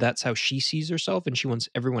because that's how she sees herself and she wants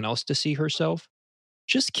everyone else to see herself.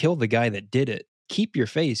 Just kill the guy that did it. Keep your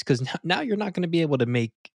face, because now you're not going to be able to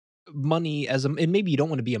make money as a, and maybe you don't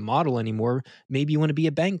want to be a model anymore. Maybe you want to be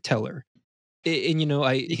a bank teller. And you know,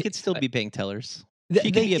 They could still be bank tellers. They,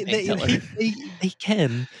 She could be a bank teller. they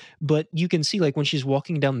can, but you can see, like, when she's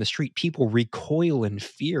walking down the street, people recoil in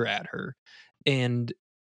fear at her. And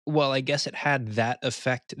well, I guess it had that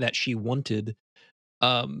effect that she wanted.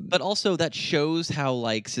 But also that shows how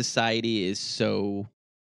like society is so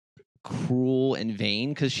cruel and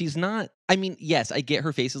vain, because she's not, I mean, yes, I get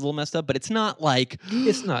her face is a little messed up, but it's not like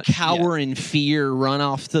It's not, cower in fear, run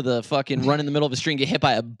off to the fucking run in the middle of a street and get hit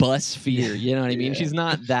by a bus fear. You know what I mean? Yeah. She's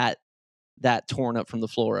not that torn up from the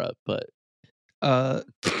floor up, but and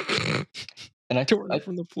I torn it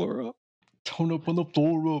from the floor up. Torn up on the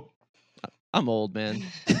floor up. I'm old, man.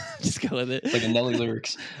 Just go with it. Like the Nelly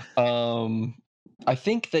lyrics. I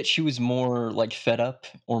think that she was more like fed up,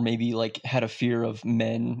 or maybe like had a fear of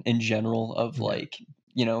men in general, of like,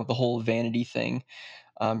 you know, the whole vanity thing.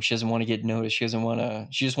 She doesn't want to get noticed. She doesn't want to.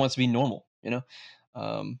 She just wants to be normal, you know.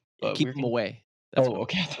 But Keep them away. That's Oh,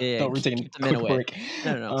 okay. Yeah, Thought we were taking keep a the men quick away. break.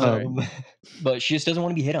 No, sorry. But she just doesn't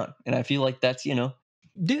want to be hit on, and I feel like that's, you know,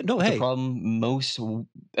 No, that's hey, a problem most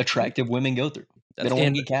attractive women go through. They don't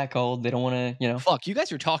want to get catcalled. They don't want to, you know. Fuck, you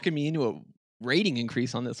guys are talking me into a rating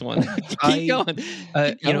increase on this one. Keep going.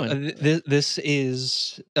 Keep you know, going. this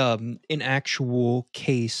is an actual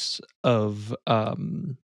case of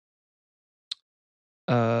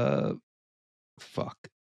fuck.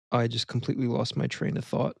 I just completely lost my train of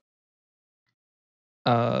thought.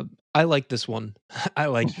 I like this one. I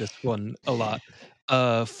like this one a lot.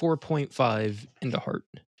 4.5 into heart.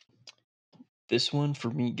 This one for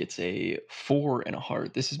me gets a 4 and a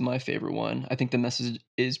heart. This is my favorite one. I think the message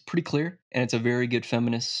is pretty clear, and it's a very good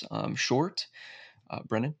feminist short.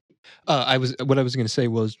 Brennan? What I was going to say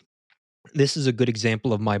was, this is a good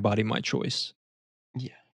example of my body, my choice.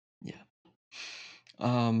 Yeah.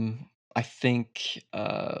 I think,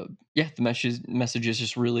 the message is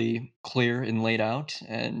just really clear and laid out,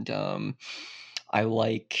 and I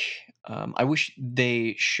like. I wish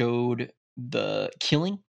they showed the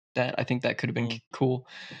killing. That I think that could have been cool.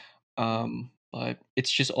 But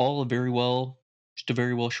it's just all just a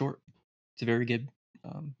very well short. It's a very good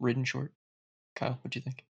written short. Kyle, what do you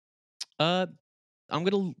think? I'm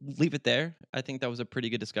gonna leave it there. I think that was a pretty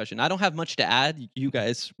good discussion. I don't have much to add. You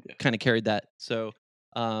guys kind of carried that, so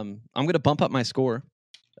I'm gonna bump up my score.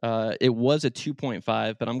 It was a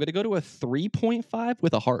 2.5, but I'm gonna go to a 3.5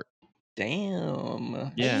 with a heart.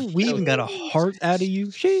 Damn. Yeah, we even got a heart out of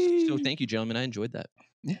you. So thank you, gentlemen. I enjoyed that.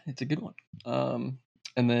 Yeah, it's a good one.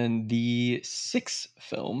 And then the sixth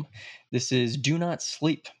film, this is Do Not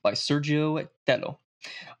Sleep by Sergio Tello.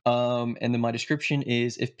 And then my description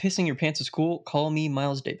is, if pissing your pants is cool, call me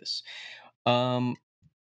Miles Davis. You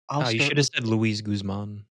should have said Luis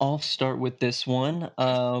Guzman. I'll start with this one.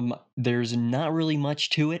 There's not really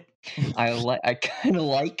much to it. I kind of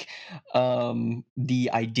like the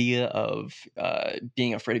idea of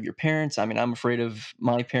being afraid of your parents. I mean, I'm afraid of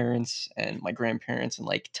my parents and my grandparents, and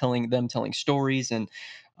like telling stories, and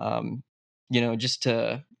you know, just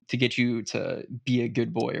to get you to be a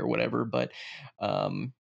good boy or whatever. But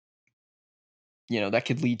you know, that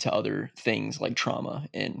could lead to other things like trauma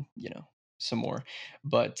and, you know, some more.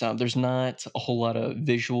 But there's not a whole lot of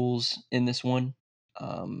visuals in this one.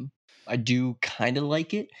 I do kind of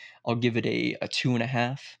like it. I'll give it a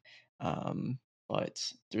 2.5.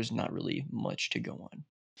 But there's not really much to go on.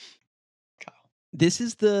 Kyle. This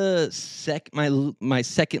is the my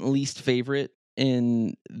second least favorite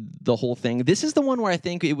in the whole thing. This is the one where I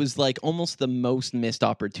think it was like almost the most missed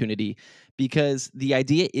opportunity, because the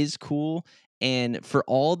idea is cool, and for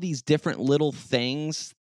all these different little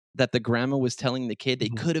things that the grandma was telling the kid, they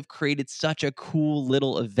could have created such a cool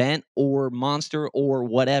little event or monster or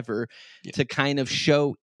whatever to kind of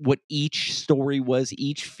show what each story was,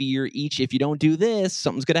 each fear, each, if you don't do this,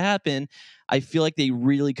 something's going to happen. I feel like they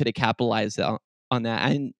really could have capitalized on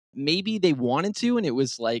that. And maybe they wanted to, and it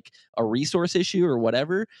was like a resource issue or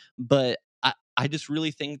whatever. But I just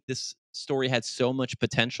really think this story had so much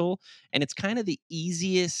potential, and it's kind of the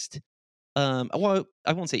easiest. Well,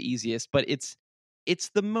 I won't say easiest, but it's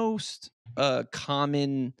the most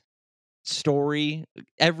common story.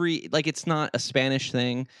 It's not a Spanish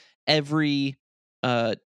thing. Every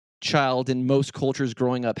uh child in most cultures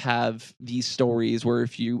growing up have these stories where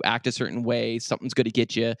if you act a certain way, something's going to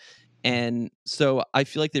get you. And so I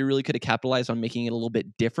feel like they really could have capitalized on making it a little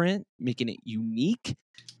bit different, making it unique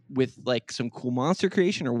with like some cool monster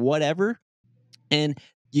creation or whatever. And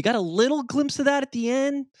you got a little glimpse of that at the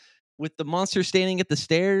end with the monster standing at the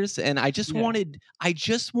stairs, and I just Yeah.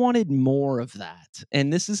 wanted more of that.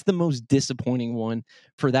 And this is the most disappointing one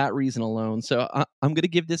for that reason alone. So I'm going to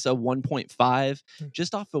give this a 1.5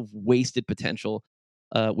 just off of wasted potential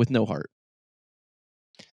with no heart.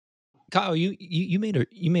 Kyle, you made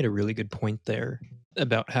a really good point there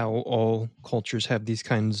about how all cultures have these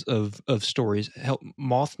kinds of stories.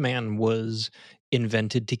 Mothman was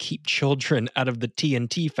invented to keep children out of the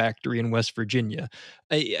TNT factory in West Virginia.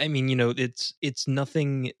 I mean, it's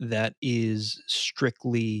nothing that is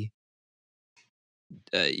strictly.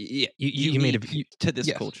 Yeah, you made a to this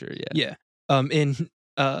yes, culture. yeah. And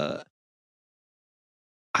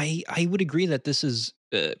I would agree that this is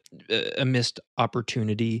a missed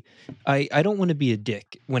opportunity. I don't want to be a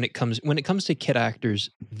dick when it comes to kid actors.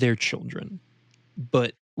 They're children,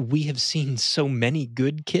 but we have seen so many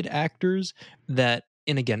good kid actors that.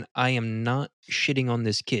 And again, I am not shitting on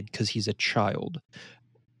this kid because he's a child,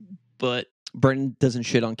 but Brenton doesn't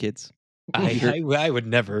shit on kids. I would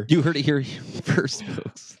never. You heard it here first,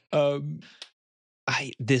 folks.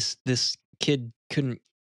 This kid couldn't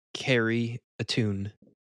carry a tune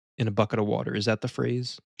in a bucket of water. Is that the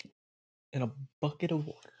phrase? In a bucket of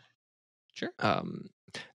water. Sure.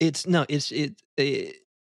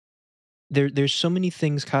 There's so many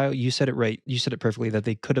things, Kyle. You said it right. You said it perfectly that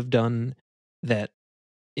they could have done that.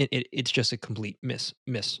 It's just a complete miss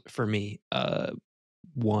for me.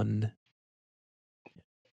 One.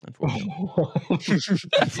 Unfortunately.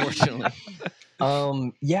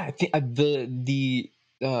 Yeah, I think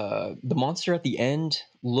the monster at the end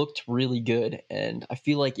looked really good, and I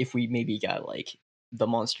feel like if we maybe got like the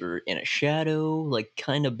monster in a shadow, like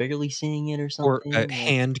kind of barely seeing it or Or something, a like,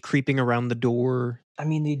 hand creeping around the door. I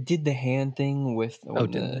mean, they did the hand thing with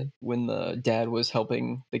Didn't they? when the dad was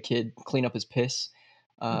helping the kid clean up his piss,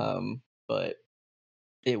 but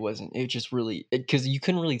it wasn't. It just really because you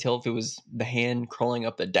couldn't really tell if it was the hand crawling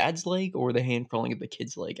up the dad's leg or the hand crawling up the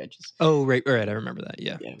kid's leg. Oh, right. I remember that.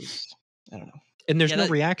 Yeah. It was. I don't know. And there's no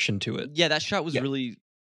reaction to it. Yeah, that shot was really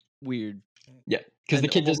weird. Yeah, because the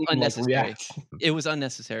kid doesn't even like react. It was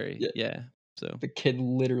unnecessary. Yeah. Yeah. So The kid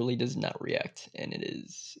literally does not react, and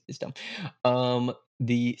it's dumb.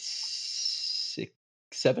 The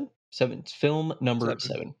seventh film number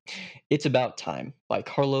 7. It's About Time by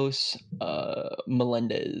Carlos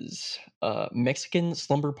Melendez. Mexican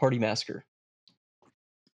Slumber Party Massacre.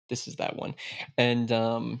 This is that one, and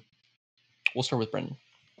we'll start with Brendan.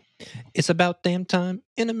 It's about damn time.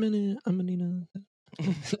 In a minute, I'm gonna need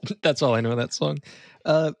That's all I know of that song.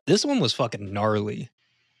 This one was fucking gnarly.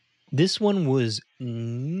 This one was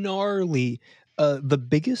gnarly. The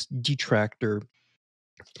biggest detractor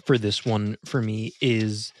for this one for me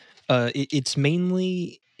is it's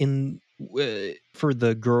mainly in for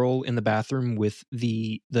the girl in the bathroom with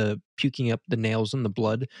the puking up the nails and the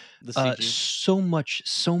blood. So much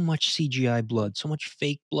CGI blood, so much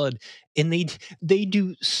fake blood, and they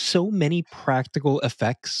do so many practical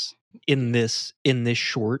effects in this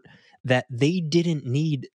short that they didn't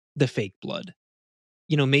need the fake blood.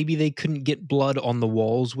 Maybe they couldn't get blood on the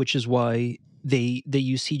walls, which is why they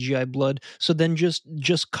use CGI blood. So then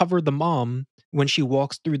just cover the mom when she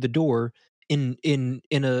walks through the door in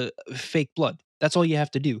a fake blood. That's all you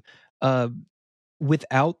have to do.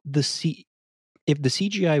 Without if the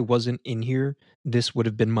CGI wasn't in here, this would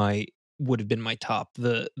have been my top.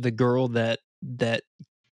 The girl that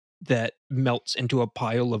melts into a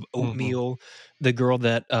pile of oatmeal, the girl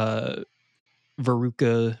that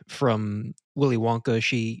Veruca from Willy Wonka,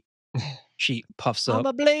 she puffs up. I'm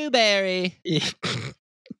a blueberry.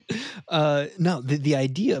 No, the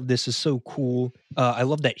idea of this is so cool. I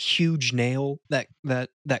love that huge nail that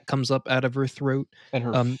comes up out of her throat, and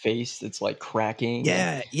her face. It's like cracking.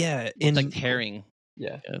 Yeah, it's like tearing.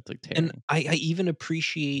 Yeah, it's like tearing. And I even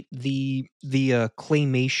appreciate the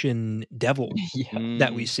claymation devil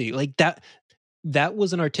that we see. Like that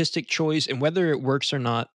was an artistic choice, and whether it works or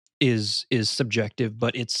not is subjective,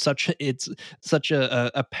 but it's such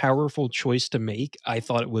a powerful choice to make. I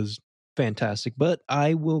thought it was fantastic, but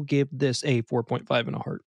I will give this a 4.5 and a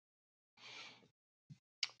heart.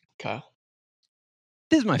 Kyle,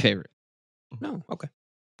 this is my favorite. No, okay,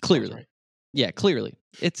 clearly, right. Yeah, clearly,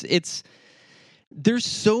 it's there's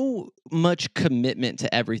so much commitment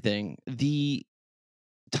to everything. The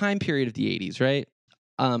time period of the 80s, right?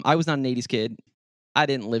 I was not an 80s kid. I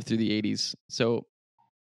didn't live through the 80s, so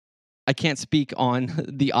I can't speak on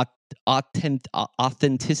the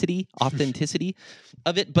authenticity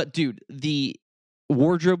of it. But dude, the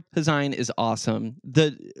wardrobe design is awesome.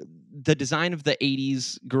 The design of the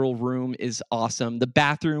 80s girl room is awesome. The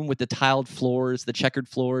bathroom with the tiled floors, the checkered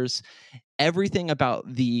floors, everything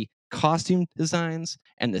about the costume designs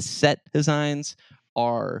and the set designs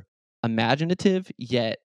are imaginative,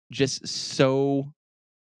 yet just so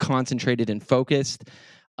concentrated and focused.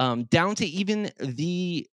 Down to even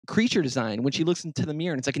the creature design. When she looks into the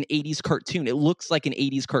mirror and it's like an 80s cartoon, it looks like an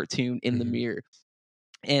 80s cartoon in the mirror.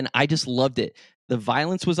 And I just loved it. The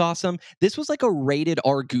violence was awesome. This was like a rated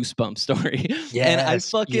R Goosebumps story. And I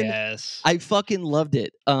fucking loved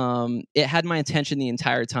it. It had my attention the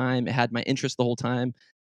entire time. It had my interest the whole time.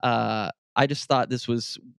 I just thought this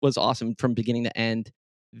was awesome from beginning to end.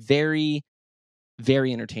 Very,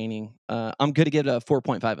 very entertaining. I'm going to give it a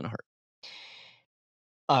 4.5 and a heart.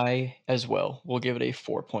 I as well will give it a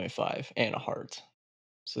 4.5 and a heart.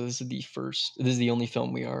 So this is the only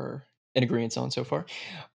film we are in agreement on so far.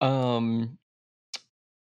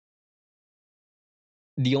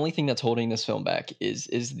 The only thing that's holding this film back is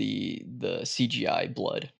the CGI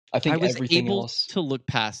blood. I think everything else. To look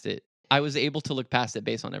past it. I was able to look past it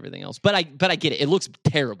based on everything else. But I get it. It looks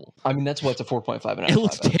terrible. I mean, that's why it's a 4.5 and a It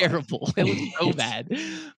looks terrible. It looks so bad.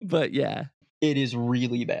 But yeah. It is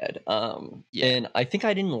really bad. And I think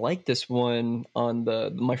I didn't like this one on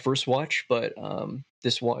my first watch, but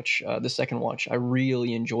the second watch, I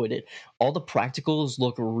really enjoyed it. All the practicals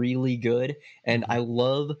look really good, and I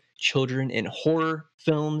love children in horror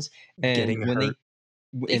films. And Getting when hurt.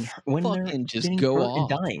 when they're just getting go hurt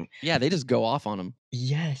off and dying, yeah, they just go off on them.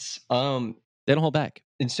 yes. They don't hold back.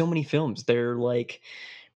 In so many films, they're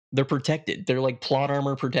protected. They're like plot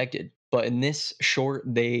armor protected. But in this short,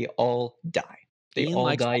 they all die. They Ian all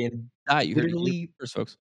likes die in You heard it here first,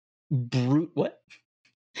 folks.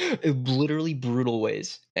 literally brutal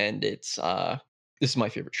ways. And it's this is my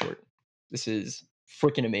favorite short. This is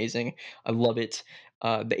freaking amazing. I love it.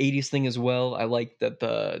 The 80s thing as well. I like that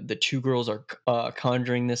the two girls are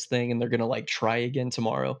conjuring this thing and they're gonna like try again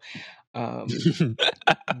tomorrow.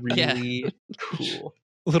 Really cool.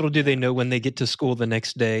 Little do they know when they get to school the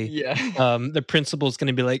next day. Yeah. The principal's going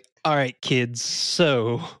to be like, all right, kids,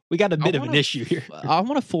 so we got a bit of an issue here. I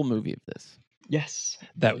want a full movie of this. Yes.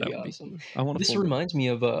 That would be be awesome. This reminds me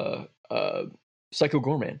of Psycho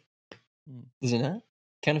Gorman. Doesn't it?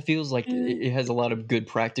 Kind of feels like it has a lot of good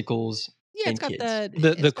practicals. Yeah, it's got kids. that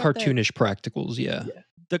the cartoonish practicals, yeah.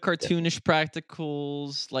 The cartoonish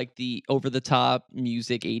practicals, like the over the top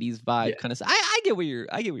music, 80s vibe kind of stuff. I get what you're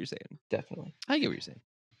saying. Definitely. I get what you're saying.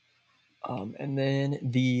 And then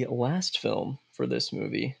the last film for this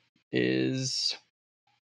movie is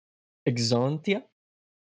Exontia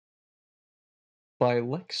by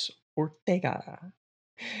Lex Ortega.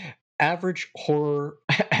 Average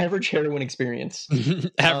heroin experience.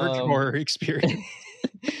 Average horror experience.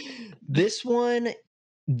 This one,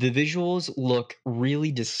 the visuals look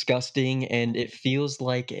really disgusting, and it feels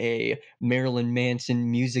like a Marilyn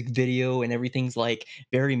Manson music video, and everything's like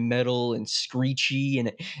very metal and screechy.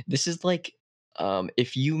 And this is like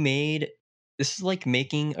this is like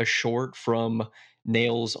making a short from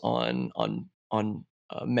nails on a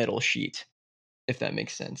metal sheet, if that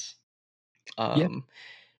makes sense. The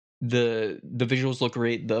visuals look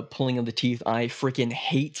great. The pulling of the teeth, I freaking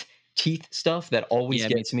hate teeth stuff. That always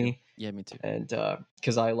gets me. Yeah, me too. And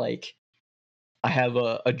because I have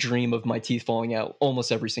a dream of my teeth falling out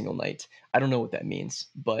almost every single night. I don't know what that means,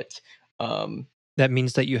 but that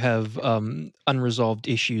means that you have unresolved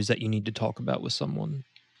issues that you need to talk about with someone.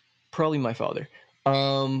 Probably my father.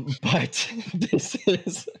 But this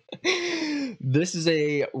is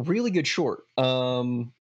a really good short. Yeah,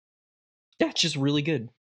 it's just really good.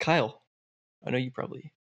 Kyle, I know you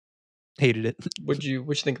probably hated it. What'd you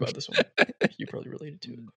think about this one? You probably related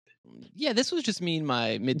to it. Yeah, this was just me in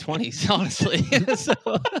my mid-20s, honestly. So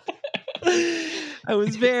I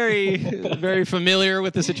was very, very familiar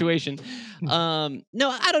with the situation. No,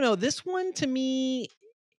 I don't know. This one, to me,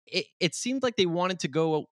 it seemed like they wanted to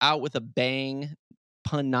go out with a bang,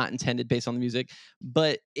 pun not intended, based on the music.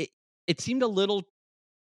 But it seemed a little,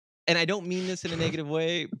 and I don't mean this in a negative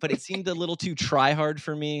way, but it seemed a little too try hard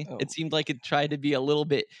for me. Oh. It seemed like it tried to be a little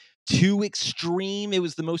bit too extreme. It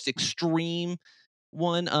was the most extreme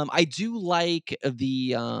one. I do like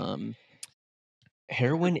the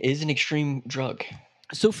heroin is an extreme drug.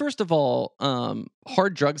 So first of all,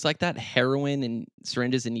 hard drugs like that, heroin and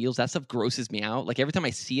syringes and needles, that stuff grosses me out. Like every time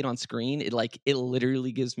I see it on screen, it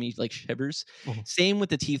literally gives me like shivers. Mm-hmm. Same with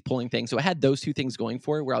the teeth pulling thing. So I had those two things going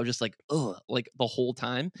for it, where I was just like, ugh, like the whole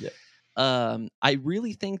time. Yeah. I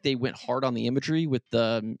really think they went hard on the imagery with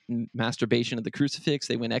the masturbation of the crucifix.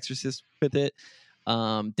 They went Exorcist with it.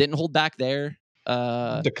 Didn't hold back there.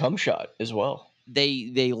 The cum shot as well.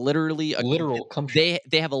 they literally Literal cum shot.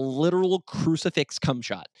 they have a literal crucifix cum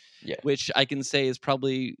shot, Yeah. which I can say is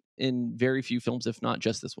probably in very few films, if not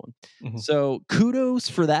just this one. Mhm. So kudos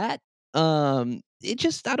for that. It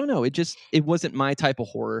just, I don't know, it wasn't my type of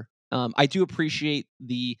horror. I do appreciate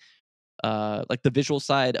the like the visual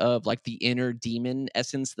side of like the inner demon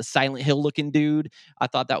essence, the Silent Hill looking dude. I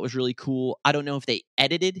thought that was really cool. I don't know if they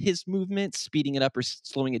edited his movements, speeding it up or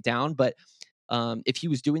slowing it down, but if he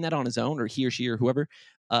was doing that on his own, or he or she or whoever,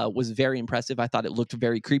 was very impressive. I thought it looked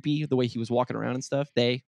very creepy the way he was walking around and stuff.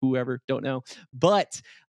 They, whoever, don't know, but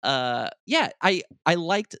yeah, I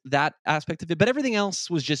liked that aspect of it. But everything else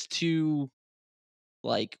was just too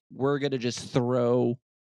like, we're gonna just throw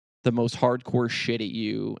the most hardcore shit at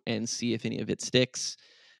you and see if any of it sticks.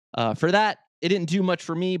 For that, it didn't do much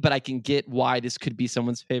for me, but I can get why this could be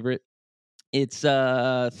someone's favorite. It's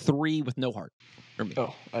 3 with no heart for me.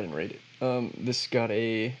 Oh, I didn't rate it. This got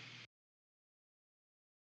a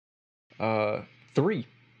 3.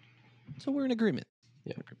 So we're in agreement.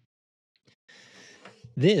 Yeah.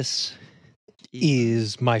 This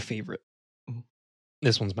is my favorite. Mhm.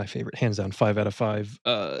 This one's my favorite, hands down, 5 out of 5.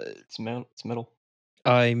 It's metal.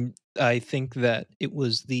 I think that it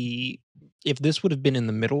was if this would have been in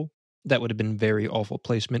the middle, that would have been very awful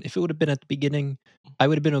placement. If it would have been at the beginning, I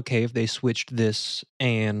would have been okay if they switched this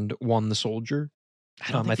and won the soldier.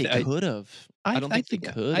 I don't think they could have. I don't think they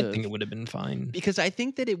could I have. think it would have been fine. Because I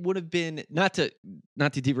think that it would have been, not to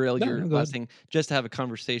derail No, your no, go last ahead. thing, just to have a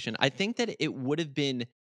conversation. I think that it would have been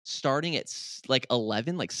starting at like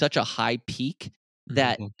 11, like such a high peak,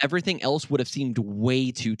 that Mhm. everything else would have seemed way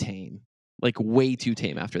too tame. Like way too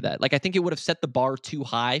tame after that. Like I think it would have set the bar too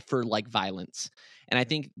high for like violence. And I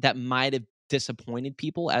think that might have disappointed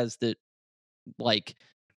people as the like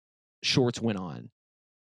shorts went on.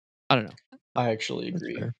 I don't know. I actually That's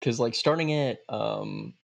agree fair. because like starting at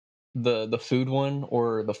the food one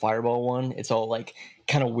or the fireball one, it's all like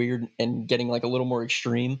kind of weird and getting like a little more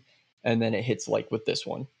extreme, and then it hits like with this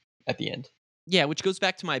one at the end. Yeah, which goes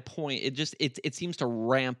back to my point. It seems to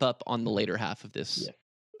ramp up on the later half of this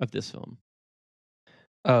film.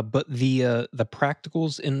 But the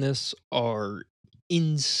practicals in this are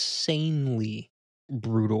insanely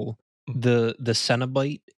brutal. The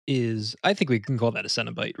Cenobite is, I think we can call that a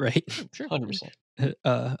Cenobite, right? Sure. 100%.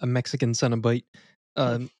 A Mexican Cenobite.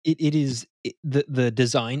 The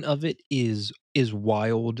design of it is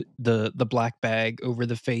wild. The black bag over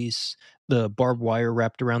the face, the barbed wire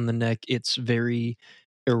wrapped around the neck. It's very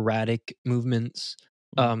erratic movements.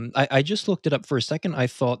 I just looked it up for a second. I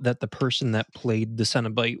thought that the person that played the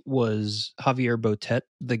Cenobite was Javier Botet,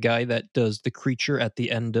 the guy that does the creature at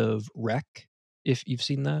the end of Wreck. If you've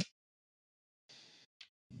seen that.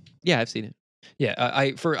 Yeah, I've seen it. Yeah,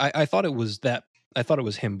 I thought it was that. I thought it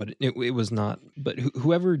was him, but it was not. But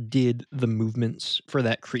whoever did the movements for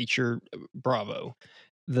that creature, bravo.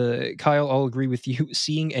 Kyle, I'll agree with you.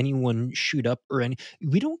 Seeing anyone shoot up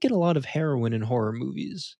we don't get a lot of heroin in horror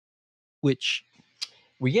movies, which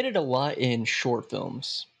We get it a lot in short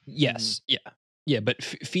films. yes, yeah, but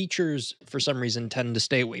features for some reason tend to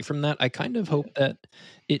stay away from that. I kind of hope that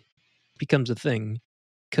it becomes a thing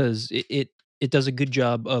because it does a good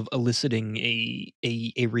job of eliciting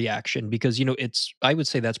a reaction because I would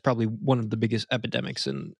say that's probably one of the biggest epidemics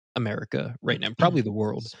in America right now, probably the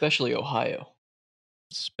world, Especially Ohio.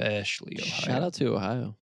 especially Ohio. Shout out to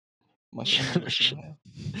Ohio. My family lives in Ohio.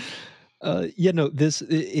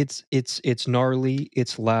 It's gnarly,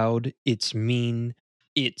 it's loud, it's mean.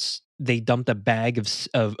 They dumped a bag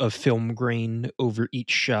of film grain over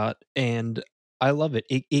each shot, and I love it.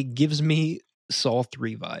 It gives me Saw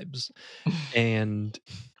 3 vibes, and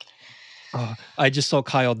I just saw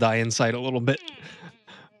Kyle die inside a little bit.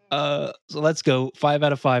 So let's go 5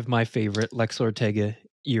 out of 5. My favorite, Lex Ortega.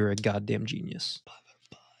 You're a goddamn genius.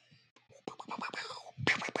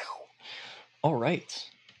 All right.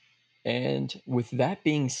 And with that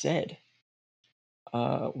being said,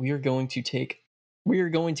 we are going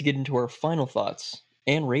to get into our final thoughts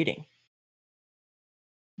and rating.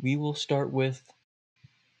 We will start with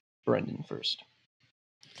Brendan first.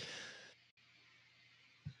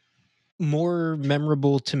 More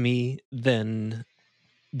memorable to me than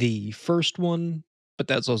the first one, but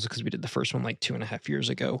that's also because we did the first one like 2.5 years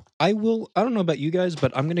ago. I don't know about you guys,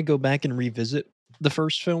 but I'm gonna go back and revisit the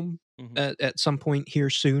first film at some point here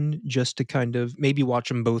soon, just to kind of maybe watch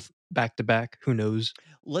them both back to back. Who knows?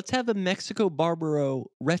 Let's have a Mexico Barbaro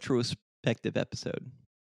retrospective episode.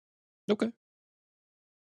 Okay,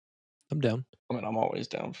 I'm down. I mean, I'm always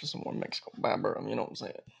down for some more Mexico Barbaro, you know what I'm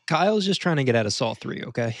saying? Kyle's just trying to get out of Saw 3,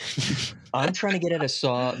 okay? I'm trying to get out of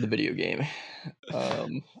Saw, the video game.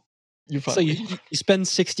 You're fine. So you spend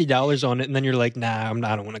 $60 on it, and then you're like, nah, I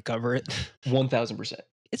don't want to cover it. 1,000%.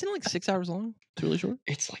 Isn't it like 6 hours long? It's really short.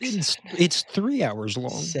 It's like It's 3 hours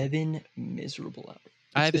long. 7 miserable hours.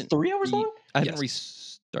 I It's haven't 3 hours long? I haven't Yes.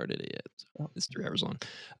 restarted it yet. So. It's 3 hours long.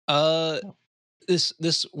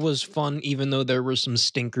 This was fun, even though there were some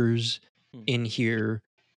stinkers in here.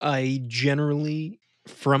 I generally,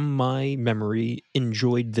 from my memory,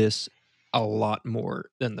 enjoyed this a lot more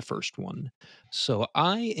than the first one. So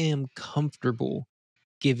I am comfortable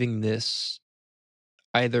giving this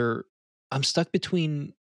either. I'm stuck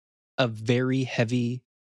between a very heavy,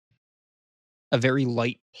 a very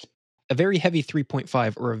light, a very heavy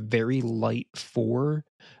 3.5 or a very light 4.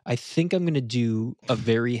 I think I'm going to do a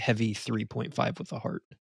very heavy 3.5 with a heart.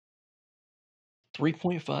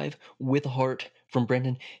 3.5 with a heart from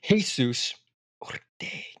Brendan Jesus Ortega.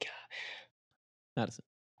 Madison.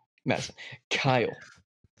 Kyle,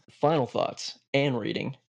 final thoughts and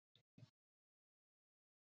rating.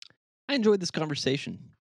 I enjoyed this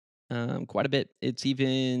conversation quite a bit. It's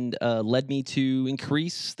even led me to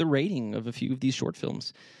increase the rating of a few of these short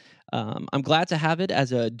films. I'm glad to have it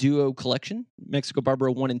as a duo collection, Mexico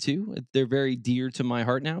Barbaro 1 and 2. They're very dear to my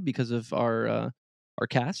heart now because of our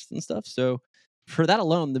cast and stuff. So for that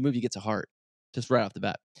alone, the movie gets a heart, just right off the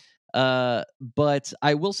bat. But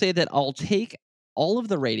I will say that I'll take all of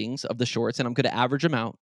the ratings of the shorts and I'm going to average them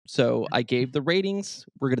out. So I gave the ratings.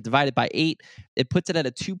 We're going to divide it by 8. It puts it at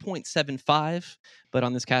a 2.75. But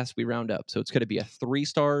on this cast, we round up. So it's going to be a 3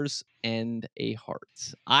 stars and a heart.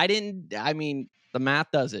 The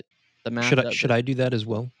math does it. The math Should I do that as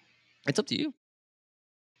well? It's up to you.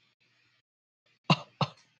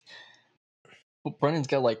 Well, Brendan's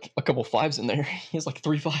got like a couple 5s in there. He has like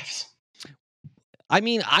 3 5s. I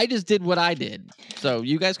mean, I just did what I did. So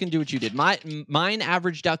you guys can do what you did. Mine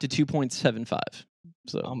averaged out to 2.75.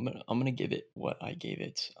 So I'm gonna give it what I gave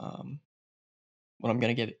it. What I'm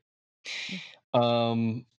gonna give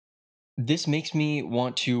it. This makes me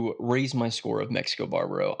want to raise my score of Mexico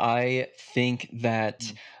Barbaro. I think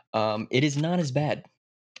that it is not as bad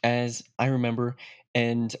as I remember,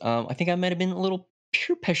 and I think I might have been a little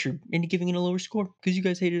peer pressured into giving it a lower score because you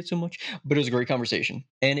guys hated it so much. But it was a great conversation,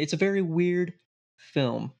 and it's a very weird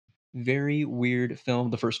film. Very weird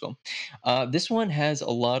film. The first film. This one has a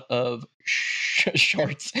lot of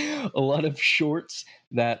shorts, a lot of shorts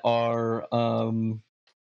that are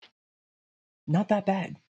not that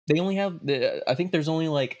bad. They only have I think there's only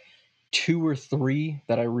like 2 or 3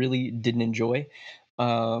 that I really didn't enjoy.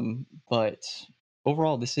 But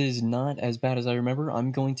overall, this is not as bad as I remember.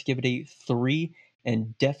 I'm going to give it a 3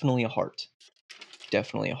 and definitely a heart.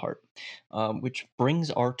 Definitely a heart. Which brings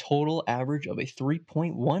our total average of a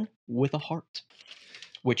 3.1 with a heart,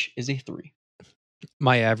 which is a 3.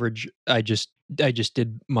 My average, I just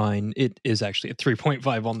did mine. It is actually a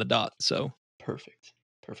 3.5 on the dot. So Perfect.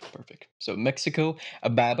 So Mexico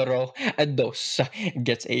Barbaro dos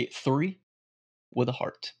gets a 3 with a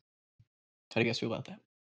heart. How do you guys feel about that?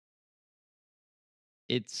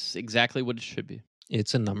 it's exactly what it should be.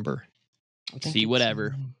 it's a number. See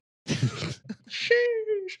whatever.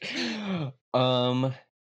 Sheesh.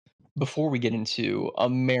 Before we get into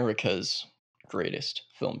America's greatest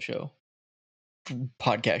film show,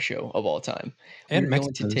 podcast show of all time, And we're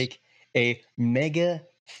going to Mexico's. take a mega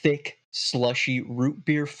thick, slushy root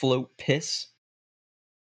beer float piss.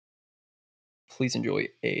 Please enjoy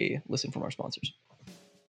a listen from our sponsors.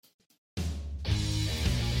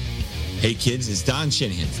 Hey kids, it's Don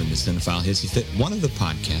Shanahan from the Cinephile Hissy Fit, one of the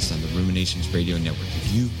podcasts on the Ruminations Radio Network.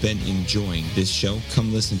 If you've been enjoying this show,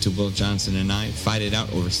 come listen to Will Johnson and I fight it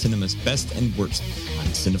out over cinema's best and worst on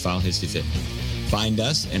Cinephile Hissy Fit. Find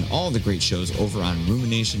us and all the great shows over on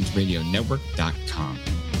ruminationsradionetwork.com.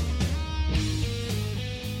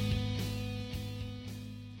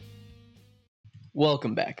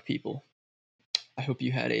 Welcome back, people. I hope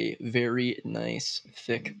you had a very nice,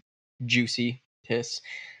 thick, juicy piss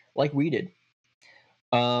like we did.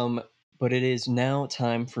 But it is now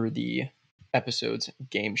time for the episode's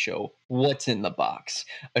game show, What's in the Box?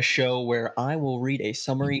 A show where I will read a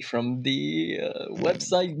summary from the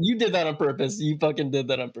website. You did that on purpose. You fucking did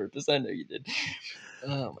that on purpose. I know you did.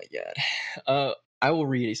 Oh my god. I will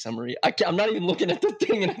read a summary. I'm not even looking at the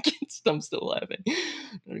thing and I'm still laughing.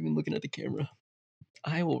 Not even looking at the camera.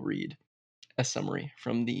 I will read a summary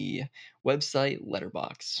from the website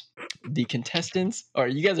Letterbox. The contestants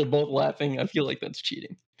you guys are both laughing. I feel like that's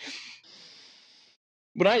cheating.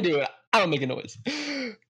 When I do it, I don't make a noise.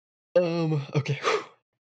 Okay.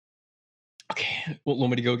 Okay. Well, want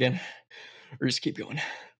me to go again? Or just keep going?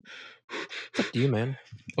 It's up to you, man.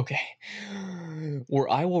 Okay. where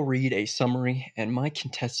I will read a summary and my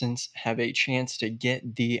contestants have a chance to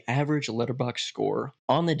get the average letterbox score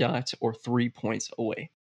on the dot or 3 points away.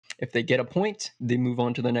 If they get a point, they move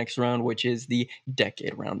on to the next round, which is the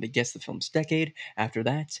decade round. They guess the film's decade. After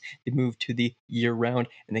that, they move to the year round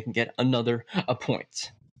and they can get another a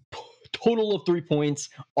point. Total of 3 points.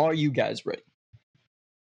 Are you guys ready?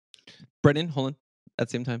 Brendan, hold on. At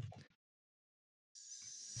the same time.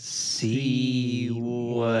 See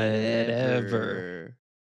whatever.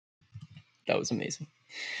 That was amazing.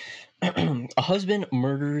 A husband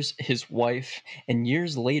murders his wife, and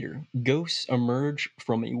years later, ghosts emerge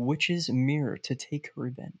from a witch's mirror to take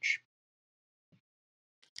revenge.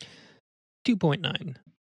 2.9.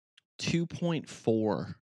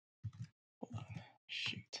 2.4.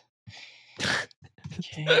 Shoot.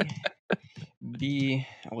 Okay. B.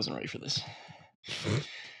 I wasn't ready for this.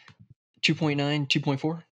 2.9,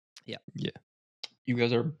 2.4? Yeah. You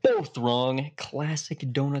guys are both wrong. Classic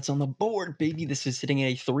donuts on the board, baby. This is sitting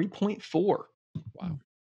at a 3.4. Wow.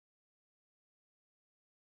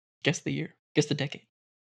 Guess the year. Guess the decade.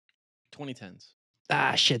 2010s.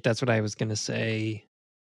 Ah, shit, that's what I was going to say.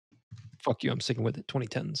 Fuck you, I'm sticking with it.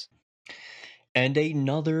 2010s. And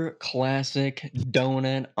another classic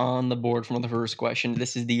donut on the board from the first question.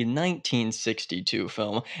 This is the 1962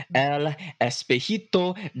 film El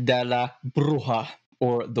Espejito de la Bruja,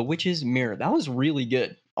 or The Witch's Mirror. That was really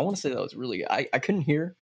good. I want to say that was really good. I couldn't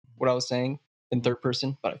hear what I was saying in third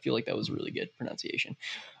person, but I feel like that was really good pronunciation.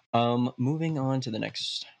 Moving on to the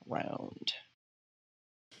next round.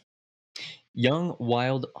 Young,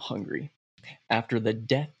 Wild, Hungry. After the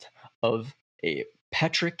death of a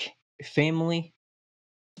Patrick family.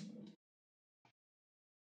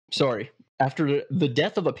 Sorry. After the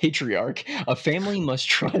death of a patriarch, a family must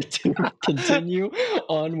try to continue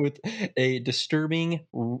on with a disturbing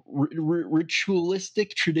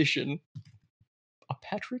ritualistic tradition. A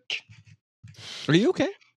Patrick? Are you okay?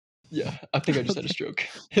 Yeah, I think I just had a stroke.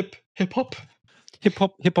 Hip hop. Hip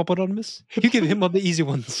hop anonymous. You give him all the easy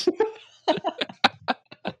ones.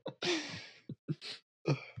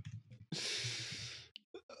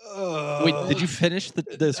 Wait, did you finish the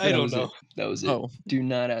I don't was know. it. That was it. Oh. Do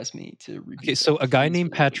not ask me to repeat. Okay, so that. a guy Please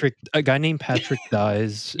named believe Patrick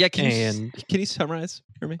dies. Yeah, can you and summarize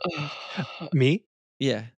for me? me?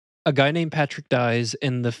 Yeah. A guy named Patrick dies,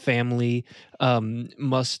 and the family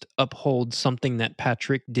must uphold something that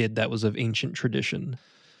Patrick did that was of ancient tradition.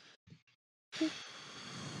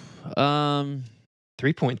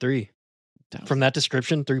 3.3. From that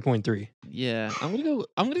description, 3.3. Yeah, I'm gonna go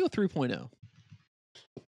 3.0.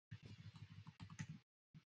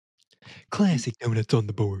 Classic donuts on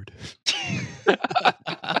the board.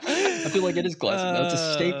 I feel like it is classic. That's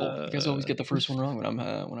a staple. You guys always get the first one wrong when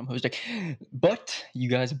I'm hosting. But you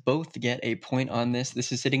guys both get a point on this.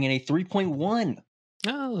 This is sitting at a 3.1.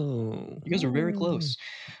 Oh. You guys are very close.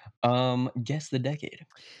 Guess the decade.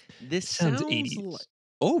 This Sounds sounds 80s. like.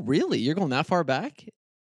 Oh, really? You're going that far back?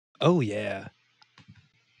 Oh, yeah.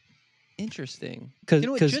 Interesting. Because, You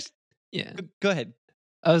know what? Just yeah. go ahead.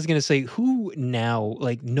 I was going to say, who now,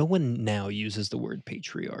 like, no one now uses the word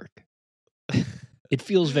patriarch. It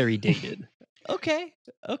feels very dated. Okay.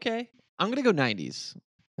 I'm gonna go 90s.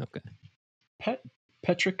 Okay.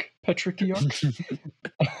 Patrick York.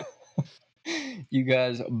 You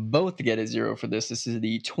guys both get a 0 for this. This is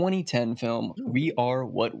the 2010 film We Are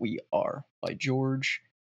What We Are by George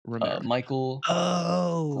Michael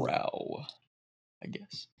Grau, I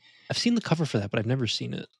guess. I've seen the cover for that, but I've never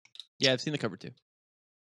seen it. Yeah, I've seen the cover too.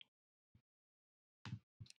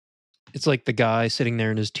 It's like the guy sitting there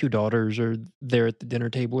and his two daughters are there at the dinner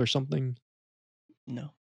table or something. No.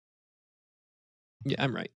 Yeah,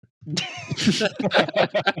 I'm right.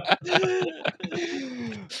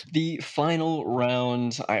 The final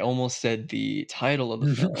round, I almost said the title of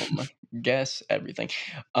the film. Guess everything.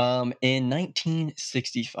 In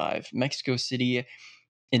 1965, Mexico City.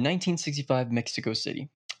 In 1965, Mexico City,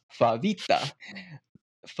 Fabia,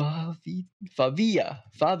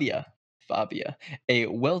 a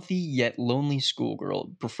wealthy yet lonely schoolgirl,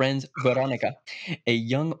 befriends Veronica, a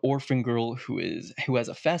young orphan girl who has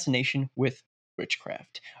a fascination with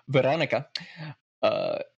witchcraft. Veronica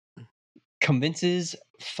convinces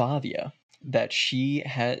Fabia that she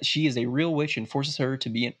is a real witch and forces her to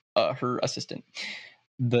be her assistant.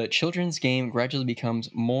 The children's game gradually becomes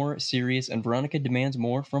more serious, and Veronica demands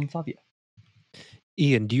more from Fabia.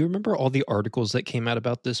 Ian, do you remember all the articles that came out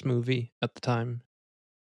about this movie at the time?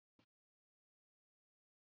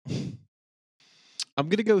 I'm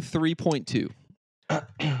gonna go 3.2.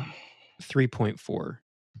 3.4.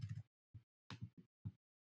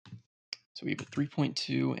 So we have a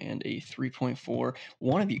 3.2 and a 3.4.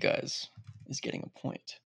 One of you guys is getting a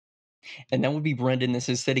point. And that would be Brendan. This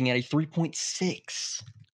is sitting at a 3.6.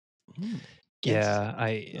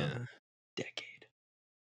 Yeah, Decade.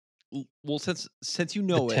 Well, since you the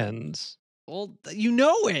know it, tens. well, you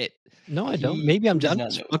know it. No, I don't. He Maybe I'm does just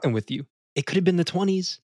not know it. fucking with you. It could have been the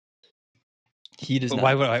 20s. He does But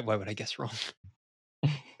not. why would I guess wrong?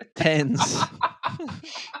 Tens.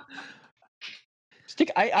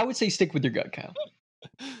 I would say stick with your gut, Kyle.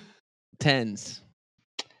 Tens.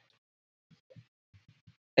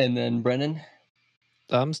 And then Brendan.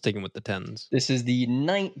 I'm sticking with the tens. This is the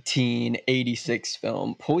 1986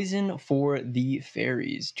 film Poison for the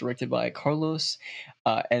Fairies, directed by Carlos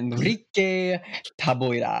Enrique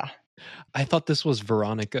Taboira. I thought this was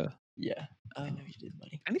Veronica. Yeah, I know you did,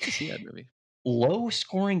 buddy. I need to see that movie. Low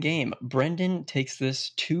scoring game. Brendan takes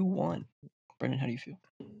this 2-1. Brendan, how do you feel?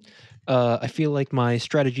 I feel like my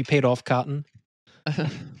strategy paid off, Cotton.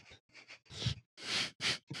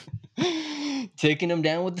 Taking him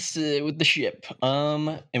down with the ship.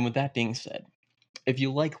 And with that being said, if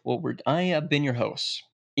you like what I have been your host,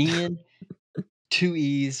 Ian, 2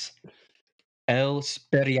 E's, El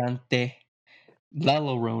Speriante, La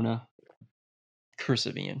Llorona, Curse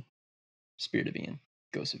of Ian, Spirit of Ian,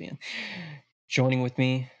 Ghost of Ian. Joining with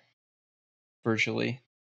me virtually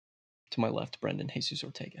to my left, Brendan, Jesus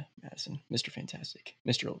Ortega, Madison, Mr. Fantastic,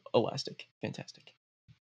 Mr. Elastic, Fantastic.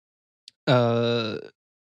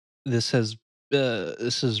 This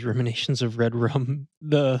is Ruminations of Red Rum,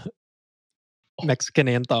 the Mexican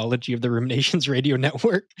anthology of the Ruminations Radio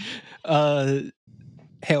Network. Hail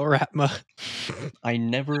Ratma. I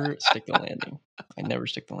never stick the landing.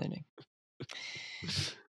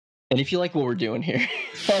 And if you like what we're doing here,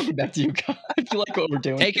 I'll get back to you, Kyle. If you like what we're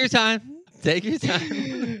doing, Take your time.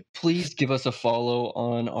 Please give us a follow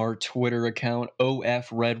on our Twitter account, OF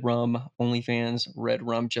Red Rum, OnlyFans Red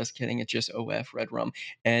Rum. Just kidding, it's just OF Red Rum.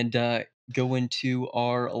 And go into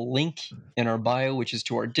our link in our bio, which is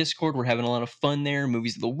to our Discord. We're having a lot of fun there.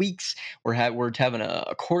 Movies of the weeks. We're having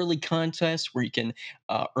a quarterly contest where you can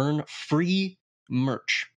earn free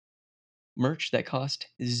merch that cost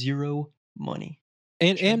zero money.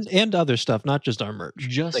 And other stuff, not just our merch.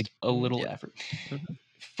 Just a little effort.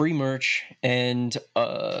 Free merch and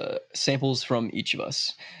samples from each of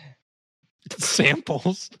us.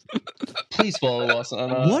 Samples. Please follow us on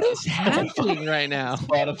What is happening right now?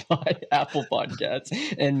 Spotify, Apple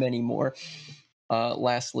Podcasts, and many more.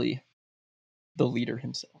 Lastly, the leader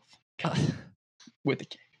himself, with a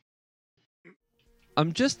K.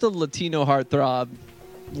 I'm just a Latino heartthrob,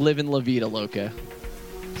 living La Vida Loca.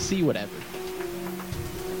 See whatever.